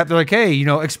gave us that. They're like, hey, you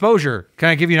know, exposure. Can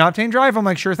I give you an Optane drive? I'm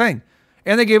like, sure thing.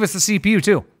 And they gave us the CPU,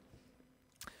 too.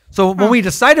 So when we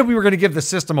decided we were going to give the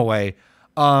system away,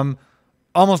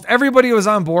 almost everybody was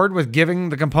on board with giving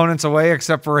the components away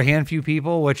except for a handful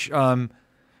people, which,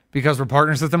 because we're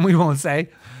partners with them, we won't say.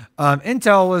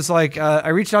 Intel was like, I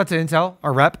reached out to Intel,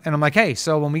 our rep, and I'm like, hey,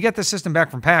 so when we get this system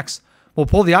back from PAX, We'll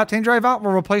pull the Optane drive out.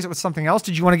 We'll replace it with something else.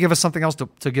 Did you want to give us something else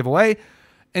to give away?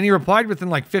 And he replied within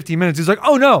like 50 minutes. He's like,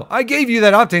 oh, no, I gave you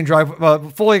that Optane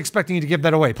drive fully expecting you to give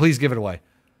that away. Please give it away.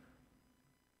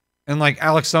 And like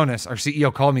Alex Sonis, our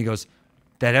CEO, called me, goes,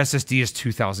 that SSD is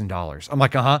 $2,000. I'm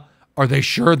like, uh-huh. Are they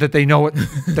sure that they know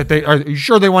it? Are you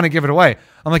sure they want to give it away?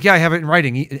 I'm like, yeah, I have it in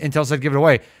writing. Intel said give it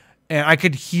away. And I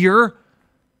could hear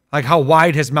like how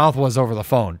wide his mouth was over the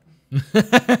phone.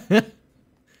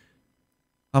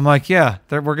 I'm like, yeah,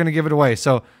 we're going to give it away.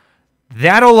 So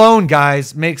that alone,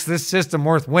 guys, makes this system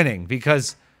worth winning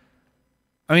because,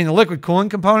 I mean, the liquid cooling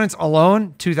components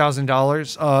alone,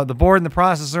 $2,000. The board and the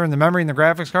processor and the memory and the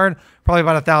graphics card, probably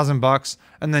about $1,000.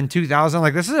 And then $2,000.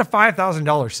 Like, this is a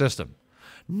 $5,000 system.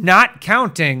 Not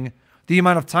counting the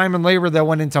amount of time and labor that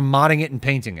went into modding it and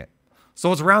painting it. So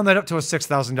let's round that up to a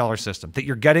 $6,000 system that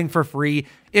you're getting for free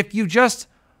if you just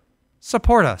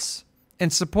support us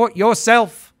and support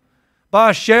yourself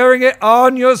by sharing it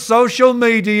on your social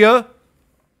media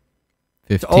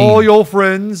 15. to all your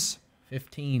friends.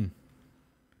 15.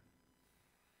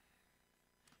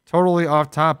 Totally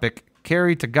off topic.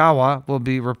 Kerry Tagawa will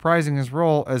be reprising his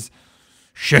role as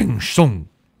Shang Tsung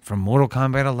from Mortal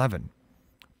Kombat 11.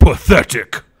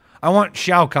 Pathetic. I want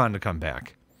Shao Kahn to come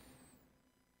back.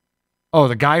 Oh,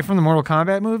 the guy from the Mortal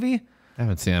Kombat movie? I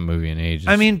haven't seen that movie in ages.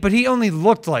 I mean, but he only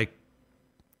looked like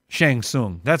Shang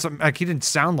Tsung. That's like he didn't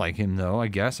sound like him though, I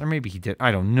guess. Or maybe he did.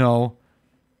 I don't know.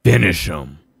 Finish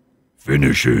him.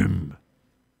 Finish him.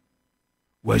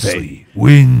 Wesley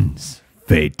wins.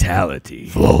 Fatality.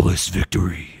 Flawless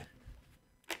victory.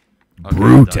 Okay,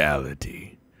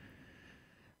 Brutality.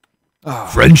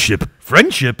 Friendship.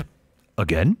 Friendship.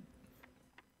 Again?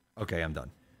 Okay, I'm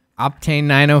done. Optane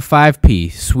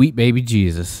 905p, sweet baby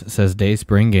Jesus, says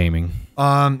Dayspring Gaming.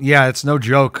 Yeah, it's no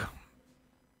joke.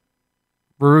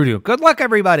 Barudu. Good luck,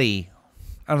 everybody.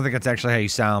 I don't think that's actually how you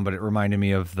sound, but it reminded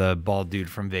me of the bald dude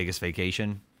from Vegas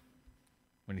Vacation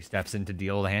when he steps in to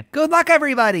deal the hand. Good luck,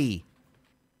 everybody.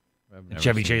 And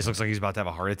Chevy Chase looks like he's about to have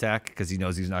a heart attack because he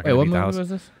knows he's not going to beat the house. What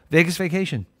movie was this? Vegas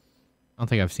Vacation. I don't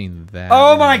think I've seen that.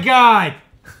 Oh my God!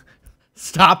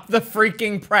 Stop the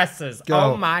freaking presses. Go.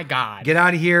 Oh my God. Get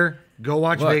out of here. Go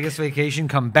watch Vegas Vacation.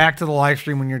 Come back to the live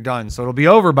stream when you're done. So it'll be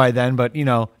over by then, but you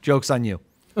know, joke's on you.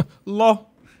 Lol.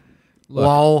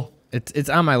 Lol. It's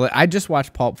on my list. I just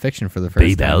watched Pulp Fiction for the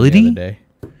first time the other day.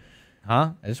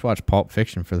 Huh? I just watched Pulp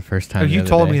Fiction for the first time. You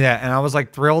told me that, and I was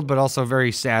like thrilled, but also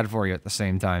very sad for you at the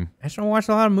same time. I just don't watch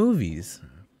a lot of movies.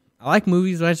 I like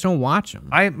movies, but I just don't watch them.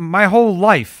 My whole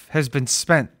life has been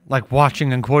spent like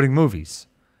watching and quoting movies.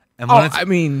 And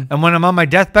when and when I'm on my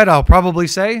deathbed, I'll probably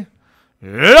say,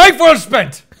 "Life well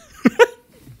spent."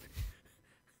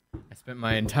 I spent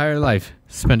my entire life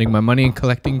spending my money in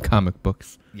collecting comic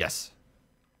books. Yes,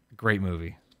 great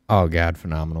movie. Oh God,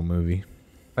 phenomenal movie.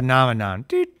 Phenomenon.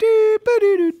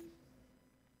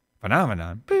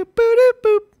 Phenomenon. Boop, boop,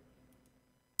 boop,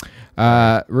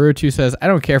 boop. Ruru2 says, I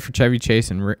don't care for Chevy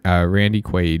Chase and Randy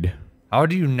Quaid. How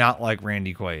do you not like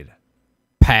Randy Quaid?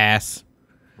 Pass.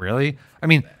 Really? I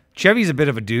mean, Chevy's a bit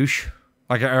of a douche.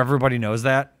 Like, everybody knows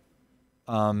that.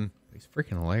 He's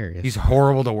freaking hilarious. He's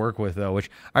horrible to work with, though, which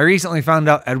I recently found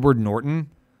out Edward Norton.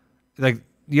 Like,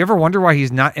 do you ever wonder why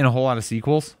he's not in a whole lot of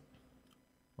sequels?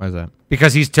 Why is that?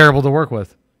 Because he's terrible to work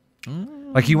with.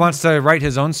 Like, he wants to write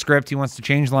his own script. He wants to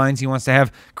change lines. He wants to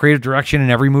have creative direction in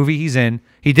every movie he's in.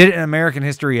 He did it in American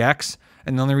History X,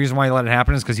 and the only reason why he let it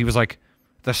happen is because he was, like,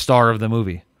 the star of the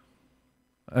movie.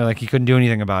 Like, he couldn't do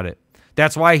anything about it.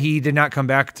 That's why he did not come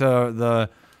back to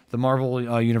the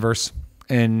Marvel universe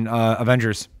in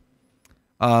Avengers.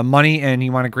 Money, and he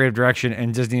wanted creative direction,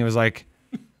 and Disney was like,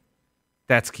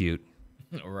 that's cute.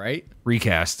 Right?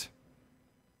 Recast.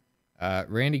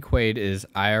 Randy Quaid is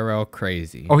IRL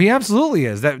crazy. Oh, he absolutely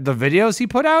is. The videos he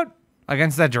put out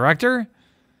against that director,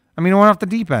 I mean, it went off the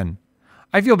deep end.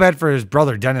 I feel bad for his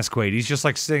brother, Dennis Quaid. He's just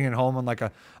like sitting at home on like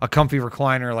a comfy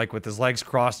recliner, like with his legs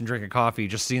crossed and drinking coffee,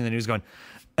 just seeing the news going,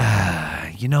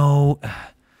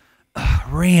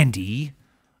 Randy.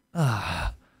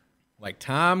 Like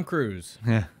Tom Cruise.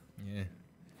 Yeah.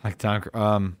 Like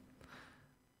Tom.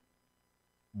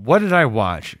 What did I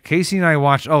watch? Casey and I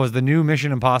watched, it was the new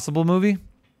Mission Impossible movie.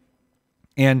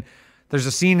 And there's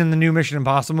a scene in the new Mission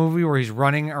Impossible movie where he's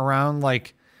running around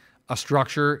like a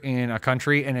structure in a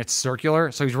country and it's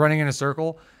circular. So he's running in a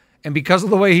circle. And because of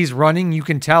the way he's running, you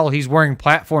can tell he's wearing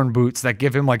platform boots that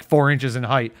give him like 4 inches in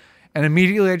height. And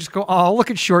immediately I just go, oh, look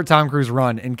at short Tom Cruise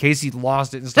run. And Casey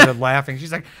lost it and started laughing.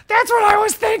 She's like, that's what I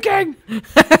was thinking.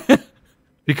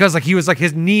 Because like he was like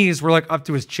his knees were like up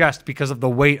to his chest because of the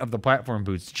weight of the platform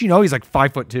boots. Did you know he's like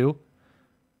 5'2"?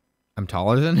 I'm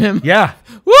taller than him. Yeah.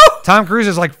 Woo! Tom Cruise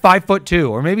is like 5'2",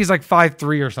 or maybe he's like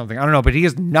 5'3" or something. I don't know, but he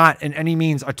is not in any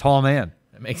means a tall man.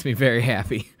 That makes me very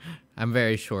happy. I'm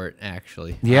very short,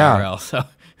 actually. Yeah. IRL, so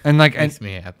And like, makes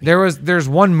me happy. there's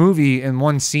one movie and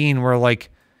one scene where like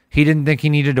he didn't think he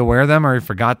needed to wear them or he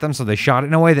forgot them, so they shot it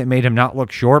in a way that made him not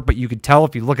look short. But you could tell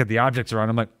if you look at the objects around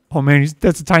him, like, oh man,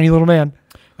 that's a tiny little man.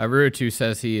 Rutu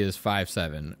says he is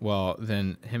 5'7". Well,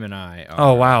 then him and I are.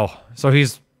 Oh wow, so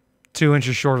he's 2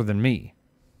 inches shorter than me.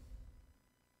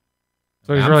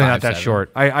 So he's I'm really not that 5'7".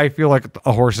 short. I feel like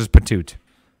a horse's patoot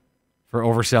for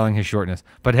overselling his shortness.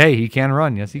 But hey, he can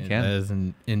run. Yes, he can. That is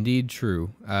indeed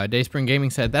true. Dayspring Gaming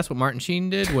said that's what Martin Sheen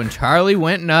did when Charlie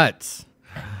went nuts.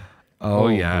 Oh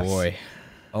yes. Boy.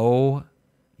 Oh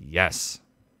yes.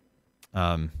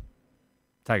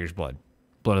 Tiger's blood.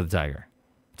 Blood of the tiger.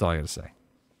 That's all I got to say.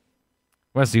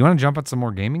 Wes, do you want to jump on some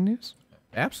more gaming news?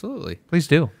 Absolutely. Please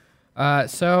do.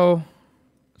 So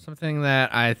something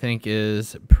that I think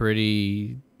is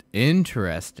pretty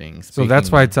interesting. So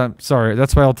that's why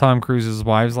that's why all Tom Cruise's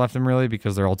wives left him, really,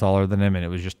 because they're all taller than him, and it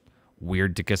was just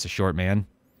weird to kiss a short man.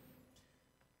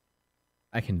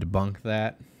 I can debunk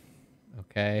that.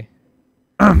 Okay.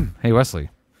 Hey Wesley,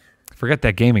 forget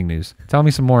that gaming news. Tell me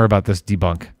some more about this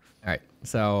debunk. All right.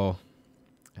 So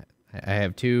I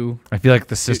have two. I feel like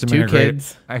the system two integrator.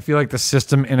 kids. I feel like the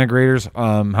system integrators,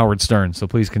 Howard Stern. So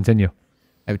please continue.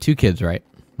 I have two kids, right?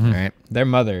 All right. Their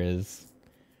mother is.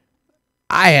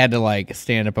 I had to like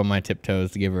stand up on my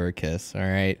tiptoes to give her a kiss. All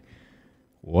right.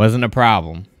 Wasn't a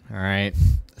problem. All right.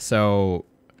 So,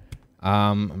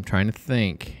 I'm trying to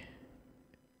think.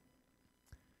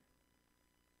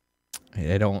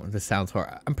 I don't. This sounds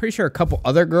horrible. I'm pretty sure a couple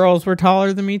other girls were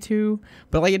taller than me too,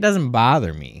 but like it doesn't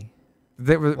bother me.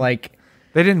 They were Like,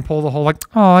 they didn't pull the whole like,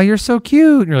 oh, you're so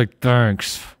cute. And you're like,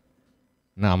 thanks.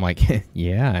 no, I'm like,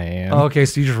 yeah, I am. Oh, okay,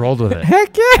 so you just rolled with it.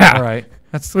 Heck yeah. All right,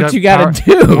 that's What got you gotta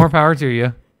power- do. More power to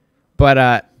you.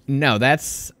 But no,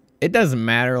 it doesn't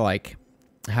matter like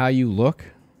how you look,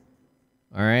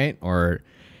 all right? Or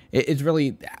it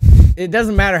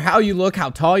doesn't matter how you look, how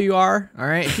tall you are, all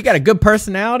right? If you got a good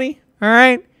personality, all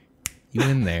right, you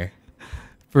in there.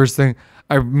 First thing,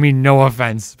 I mean, no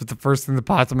offense, but the first thing that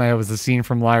popped in my head was the scene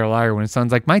from Liar Liar when it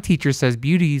sounds like, my teacher says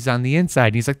beauty's on the inside.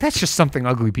 And he's like, that's just something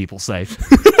ugly people say.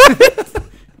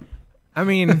 I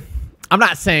mean, I'm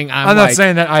not saying I'm not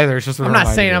saying that either. It's just I'm not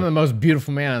saying I'm the most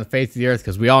beautiful man on the face of the earth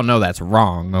because we all know that's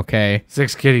wrong, okay?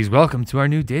 Six Kitties, welcome to our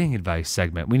new dating advice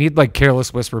segment. We need like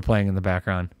Careless Whisper playing in the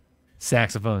background.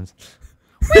 Saxophones.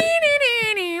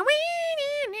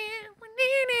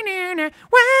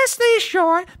 Wesley's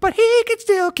short, but he can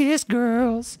still kiss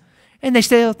girls. And they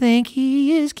still think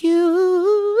he is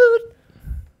cute.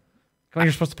 Come on,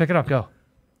 you're supposed to pick it up. Go.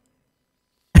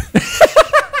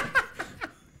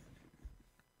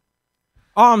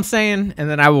 All I'm saying, and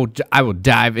then I will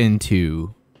dive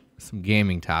into some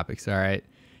gaming topics, all right?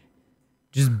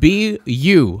 Just be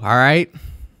you, all right?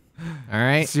 All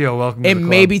right? CEO, welcome to the And club.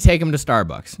 maybe take them to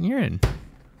Starbucks. You're in.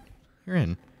 You're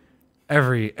in. I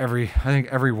think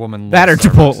every woman loves That or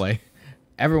Starbucks. Chipotle.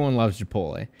 Everyone loves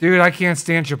Chipotle. Dude, I can't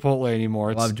stand Chipotle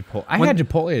anymore. I love Chipotle. I when- had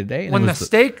Chipotle today. And When it the was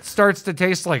steak starts to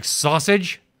taste like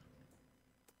sausage,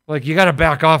 like you got to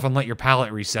back off and let your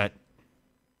palate reset.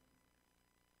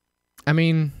 I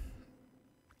mean,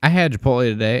 I had Chipotle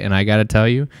today, and I got to tell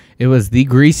you, it was the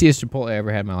greasiest Chipotle I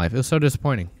ever had in my life. It was so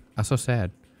disappointing. I was so sad.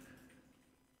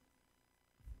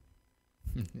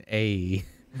 Hey.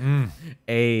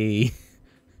 Hey.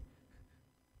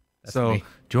 That's So me.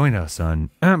 join us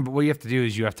on. But what you have to do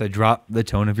is you have to drop the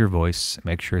tone of your voice,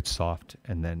 make sure it's soft,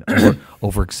 and then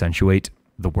over accentuate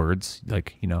the words,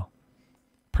 like,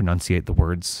 pronunciate the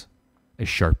words as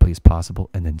sharply as possible,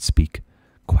 and then speak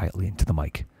quietly into the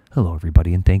mic. Hello,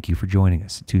 everybody, and thank you for joining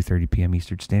us at 2:30 p.m.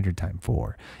 Eastern Standard Time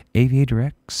for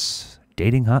AVADirect's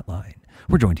Dating Hotline.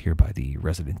 We're joined here by the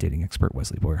resident dating expert,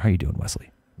 Wesley Boyer. How you doing,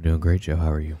 Wesley? I'm doing great, Joe. How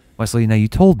are you? Wesley, now you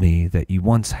told me that you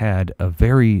once had a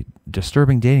very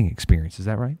disturbing dating experience. Is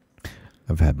that right?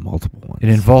 I've had multiple ones. It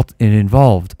involved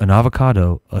an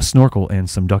avocado, a snorkel, and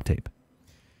some duct tape.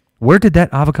 Where did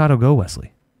that avocado go,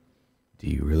 Wesley? Do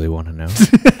you really want to know?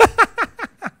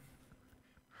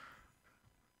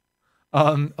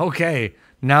 Okay.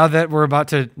 Now that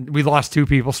we lost 2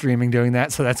 people streaming doing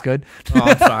that, so that's good. Oh,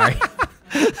 I'm sorry.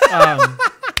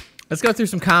 Let's go through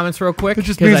some comments real quick. It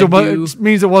just 'cause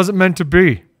means it wasn't meant to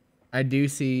be. I do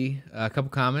see a couple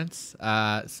comments.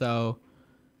 So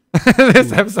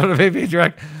This episode of AV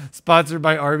Direct sponsored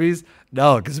by Arby's.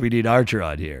 No, because we need Archer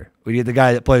on here. We need the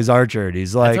guy that plays Archer, and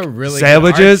he's like, a really good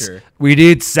sandwiches. Archer. We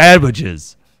need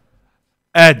sandwiches.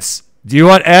 Eds. Do you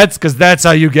want Eds? Because that's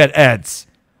how you get Eds.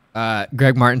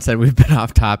 Greg Martin said we've been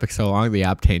off topic so long the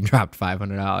Optane dropped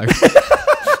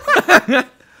 $500.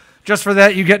 Just for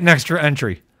that, you get an extra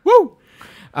entry. Woo!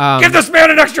 Give this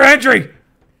man an extra entry.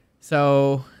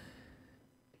 So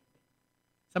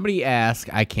somebody asked,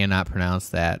 I cannot pronounce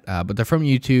that, but they're from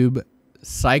YouTube.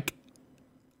 Psych.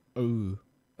 Ooh.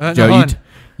 Joe,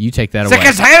 you take that Sick away.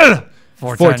 as hell.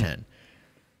 410.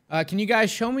 Can you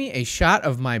guys show me a shot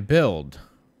of my build?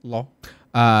 Lol.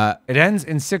 It ends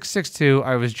in 662.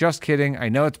 I was just kidding. I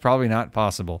know it's probably not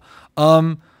possible.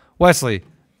 Wesley,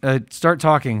 start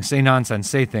talking. Say nonsense.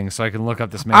 Say things so I can look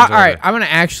up this man's All right, order. I'm going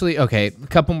to actually, okay, a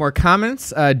couple more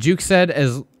comments. Juke said,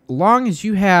 as long as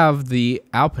you have the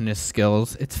alpinist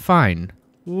skills, it's fine.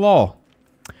 Lol.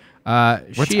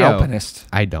 What's Shio, alpinist?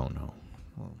 I don't know.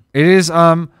 It is,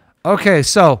 okay,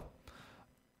 so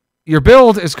your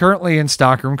build is currently in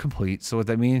stockroom complete. So what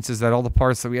that means is that all the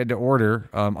parts that we had to order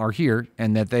are here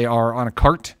and that they are on a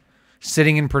cart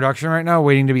sitting in production right now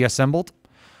waiting to be assembled.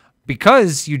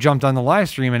 Because you jumped on the live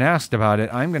stream and asked about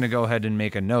it, I'm going to go ahead and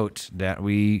make a note that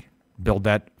we build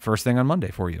that first thing on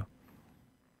Monday for you.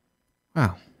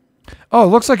 Wow. Oh, it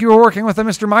looks like you were working with a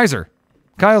Mr. Miser.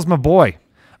 Kyle's my boy.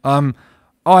 I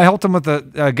helped him with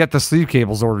the get the sleeve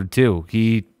cables ordered too.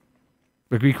 We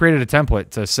created a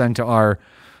template to send to our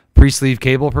pre-sleeve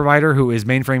cable provider, who is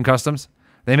Mainframe Customs.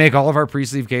 They make all of our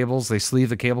pre-sleeve cables. They sleeve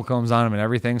the cable combs on them and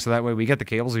everything, so that way we get the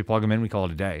cables, we plug them in, we call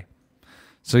it a day.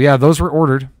 So yeah, those were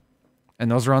ordered, and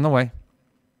those are on the way.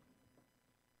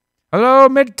 Hello,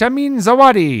 Medtamin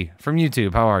Zawadi from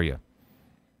YouTube. How are you?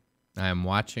 I am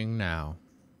watching now.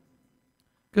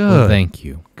 Good. Well, thank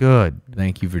you. Good.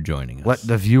 Thank you for joining us. Let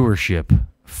the viewership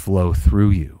flow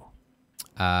through you.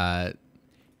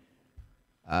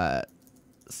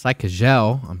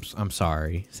 Psychagel, I'm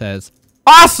sorry, says,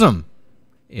 awesome!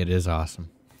 It is awesome.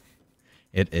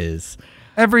 It is.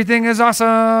 Everything is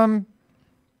awesome.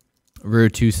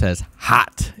 Rue2 says,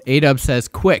 hot. A-Dub says,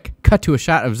 quick, cut to a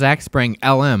shot of Zach spraying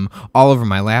LM all over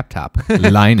my laptop.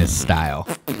 Linus style.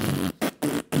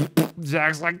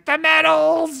 Zach's like, the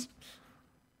medals!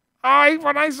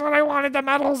 When I said I wanted the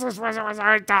medals, this was what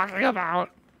I was talking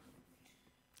about.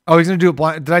 Oh, he's going to do it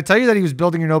blind. Did I tell you that he was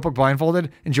building your notebook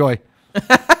blindfolded? Enjoy.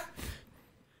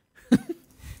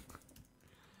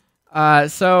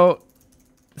 So,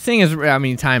 seeing as, I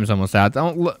mean, time's almost out.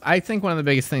 I think one of the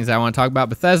biggest things I want to talk about,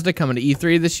 Bethesda coming to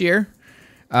E3 this year.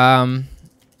 It's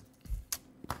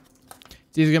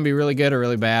either going to be really good or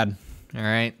really bad. All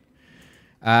right.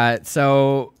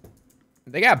 So,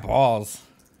 they got balls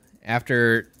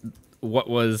after what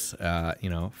was,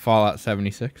 Fallout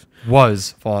 76.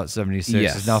 Was Fallout 76.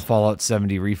 Yes. Is now Fallout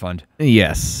 70 refund.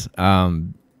 Yes. I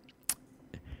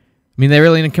mean, they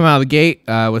really didn't come out of the gate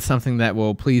with something that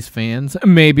will please fans.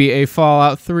 Maybe a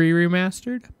Fallout 3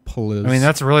 remastered. Please. I mean,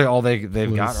 that's really all they've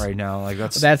got right now. Like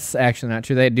That's actually not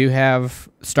true. They do have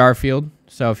Starfield.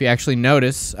 So if you actually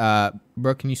notice,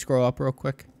 Brooke, can you scroll up real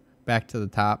quick? Back to the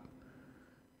top.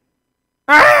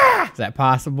 Is that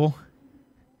possible?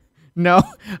 No? All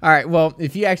right. Well,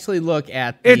 if you actually look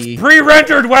at the... It's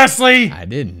pre-rendered, Wesley! I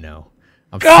didn't know.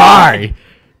 I'm sorry.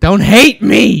 Don't hate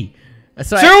me!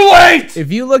 So Too late!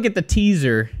 If you look at the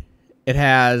teaser, it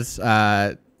has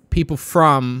people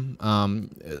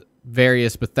from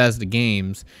various Bethesda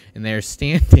games, and they're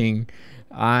standing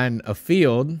on a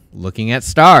field looking at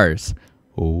stars.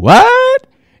 What?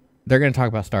 They're going to talk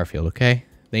about Starfield, okay?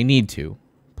 They need to.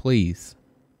 Please.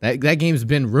 That game's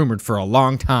been rumored for a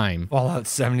long time. Fallout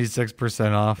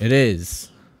 76% off. It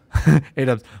is.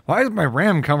 Why is my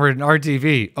RAM covered in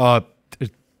RTV?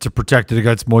 To protect it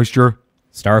against moisture.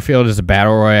 Starfield is a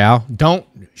battle royale. Don't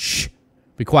shh.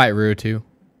 Be quiet, Rue2.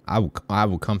 I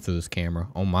will come through this camera.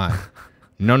 Oh my.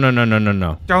 No.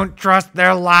 Don't trust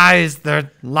their lies.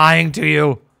 They're lying to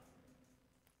you.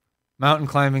 Mountain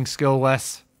climbing skill,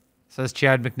 Wes, says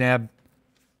Chad McNabb.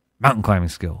 Mountain climbing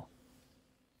skill.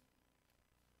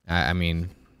 I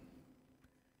mean,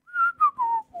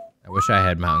 I wish I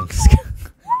had mountain skill.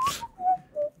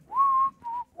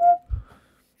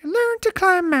 You learn to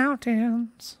climb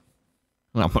mountains.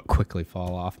 I'm gonna quickly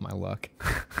fall off my luck.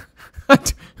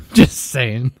 Just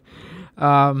saying.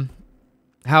 However,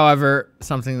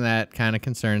 something that kind of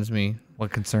concerns me.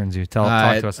 What concerns you?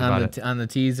 Talk to us about it. On the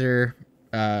teaser,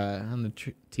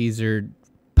 teaser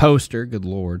poster. Good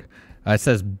lord, it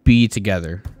says "Be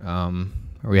together."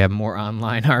 We have more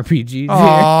online RPGs here.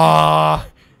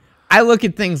 I look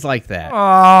at things like that.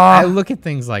 I look at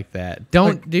things like that.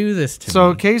 Don't do this to me.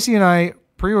 So Casey and I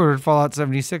pre-ordered Fallout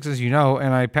 76, as you know,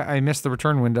 and I missed the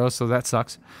return window, so that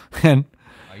sucks. And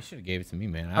you should have gave it to me,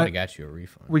 man. I would have got you a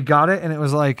refund. we got it, and it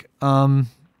was like,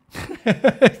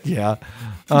 yeah.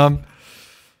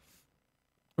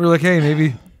 We were like,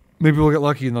 hey, Maybe we'll get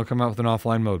lucky and they'll come out with an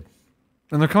offline mode.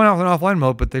 And they're coming out with an offline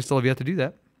mode, but they still have yet to do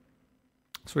that.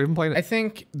 So we haven't played it. I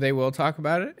think they will talk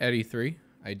about it at E3.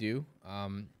 I do.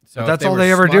 So but that's all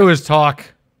they ever do is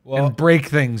talk Well, and break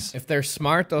things. if they're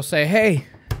smart, they'll say, hey,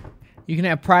 you can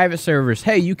have private servers.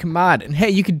 Hey, you can mod. And hey,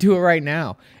 you can do it right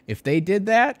now. If they did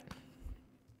that,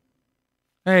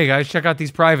 Hey, guys, check out these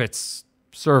privates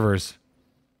servers.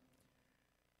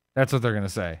 That's what they're going to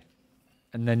say.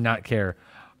 And then not care.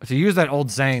 To use that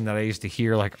old saying that I used to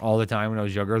hear like all the time when I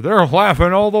was younger, they're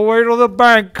laughing all the way to the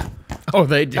bank. oh,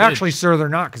 they did. Actually, sir, they're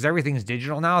not, because everything's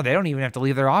digital now. They don't even have to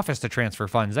leave their office to transfer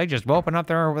funds. They just open up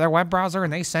their web browser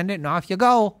and they send it, and off you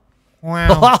go.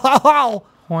 Wow.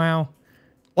 Wow.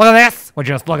 Look at this.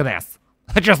 Just look at this.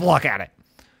 Just look at it.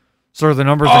 Sir, the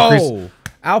numbers increase. Oh,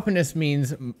 alpinist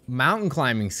means mountain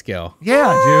climbing skill. Yeah,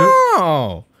 dude.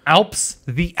 Oh. Alps.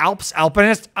 The Alps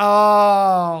alpinist.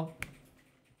 Oh.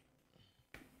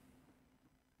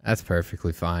 That's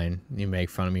perfectly fine. You make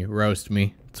fun of me. Roast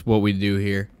me. It's what we do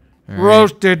here. All right.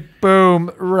 Roasted.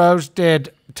 Boom.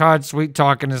 Roasted. Todd Sweet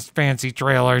talking his fancy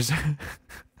trailers.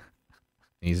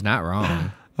 He's not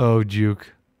wrong. Oh,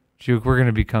 Juke. Juke, we're going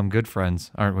to become good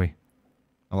friends, aren't we?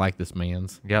 I like this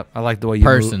man's. Yep. I like the way you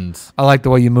move. Persons. I like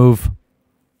the way you move.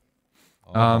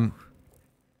 Oh.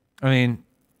 I mean,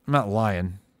 I'm not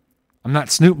lying. I'm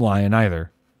not Snoop lying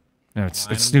either. No, it's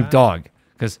Snoop not. Dogg,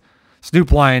 because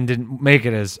Snoop Lion didn't make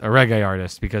it as a reggae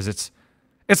artist because it's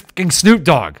fucking Snoop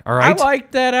Dogg. All right. I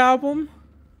like that album.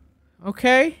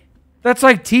 Okay. That's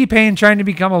like T-Pain trying to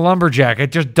become a lumberjack.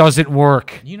 It just doesn't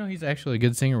work. You know he's actually a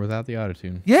good singer without the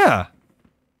autotune. Yeah.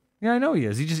 Yeah, I know he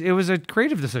is. It was a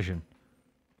creative decision.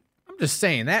 I'm just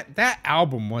saying that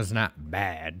album was not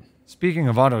bad. Speaking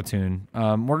of autotune,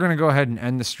 we're going to go ahead and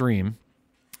end the stream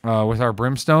with our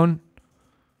Brimstone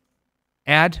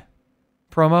ad,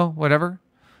 promo, whatever.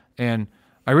 And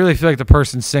I really feel like the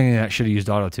person singing that should have used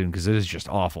autotune because it is just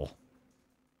awful.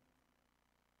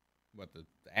 What, the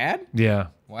ad? Yeah,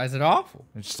 Why is it awful?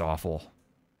 it's just awful.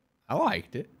 I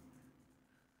liked it.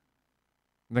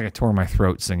 I think I tore my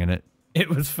throat singing it. It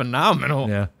was phenomenal.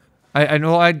 Yeah. I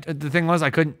know the thing was I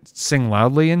couldn't sing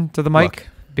loudly into the mic Look.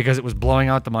 because it was blowing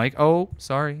out the mic. Oh,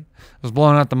 sorry. It was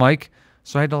blowing out the mic.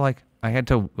 So I had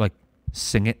to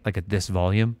sing it like at this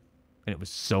volume. And it was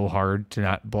so hard to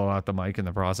not blow out the mic in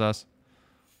the process.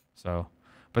 So,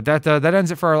 but that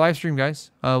ends it for our live stream,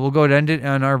 guys. We'll go ahead and end it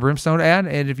on our Brimstone ad.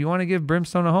 And if you want to give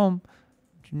Brimstone a home,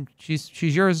 she's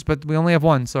yours, but we only have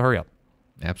one, so hurry up.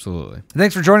 Absolutely.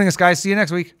 Thanks for joining us, guys. See you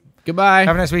next week. Goodbye.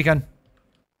 Have a nice weekend.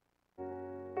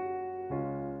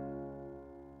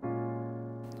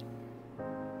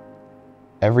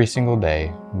 Every single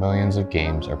day, millions of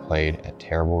games are played at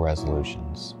terrible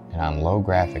resolutions and on low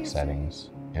graphic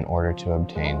settings in order to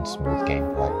obtain smooth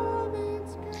gameplay.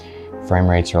 Frame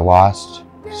rates are lost,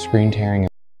 screen tearing,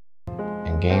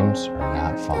 and games are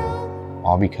not fun,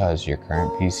 all because your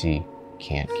current PC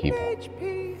can't keep up.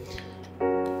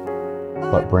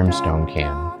 But Brimstone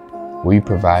can. We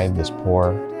provide this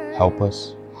poor,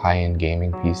 helpless, high-end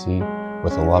gaming PC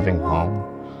with a loving home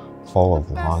full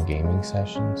of long gaming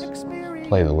sessions.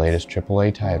 Play the latest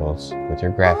AAA titles with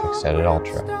your graphics set at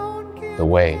Ultra, the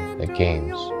way that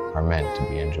games are meant to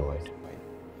be enjoyed.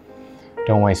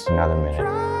 Don't waste another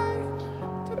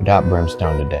minute. Adopt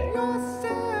Brimstone today.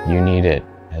 You need it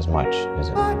as much as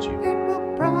it needs you.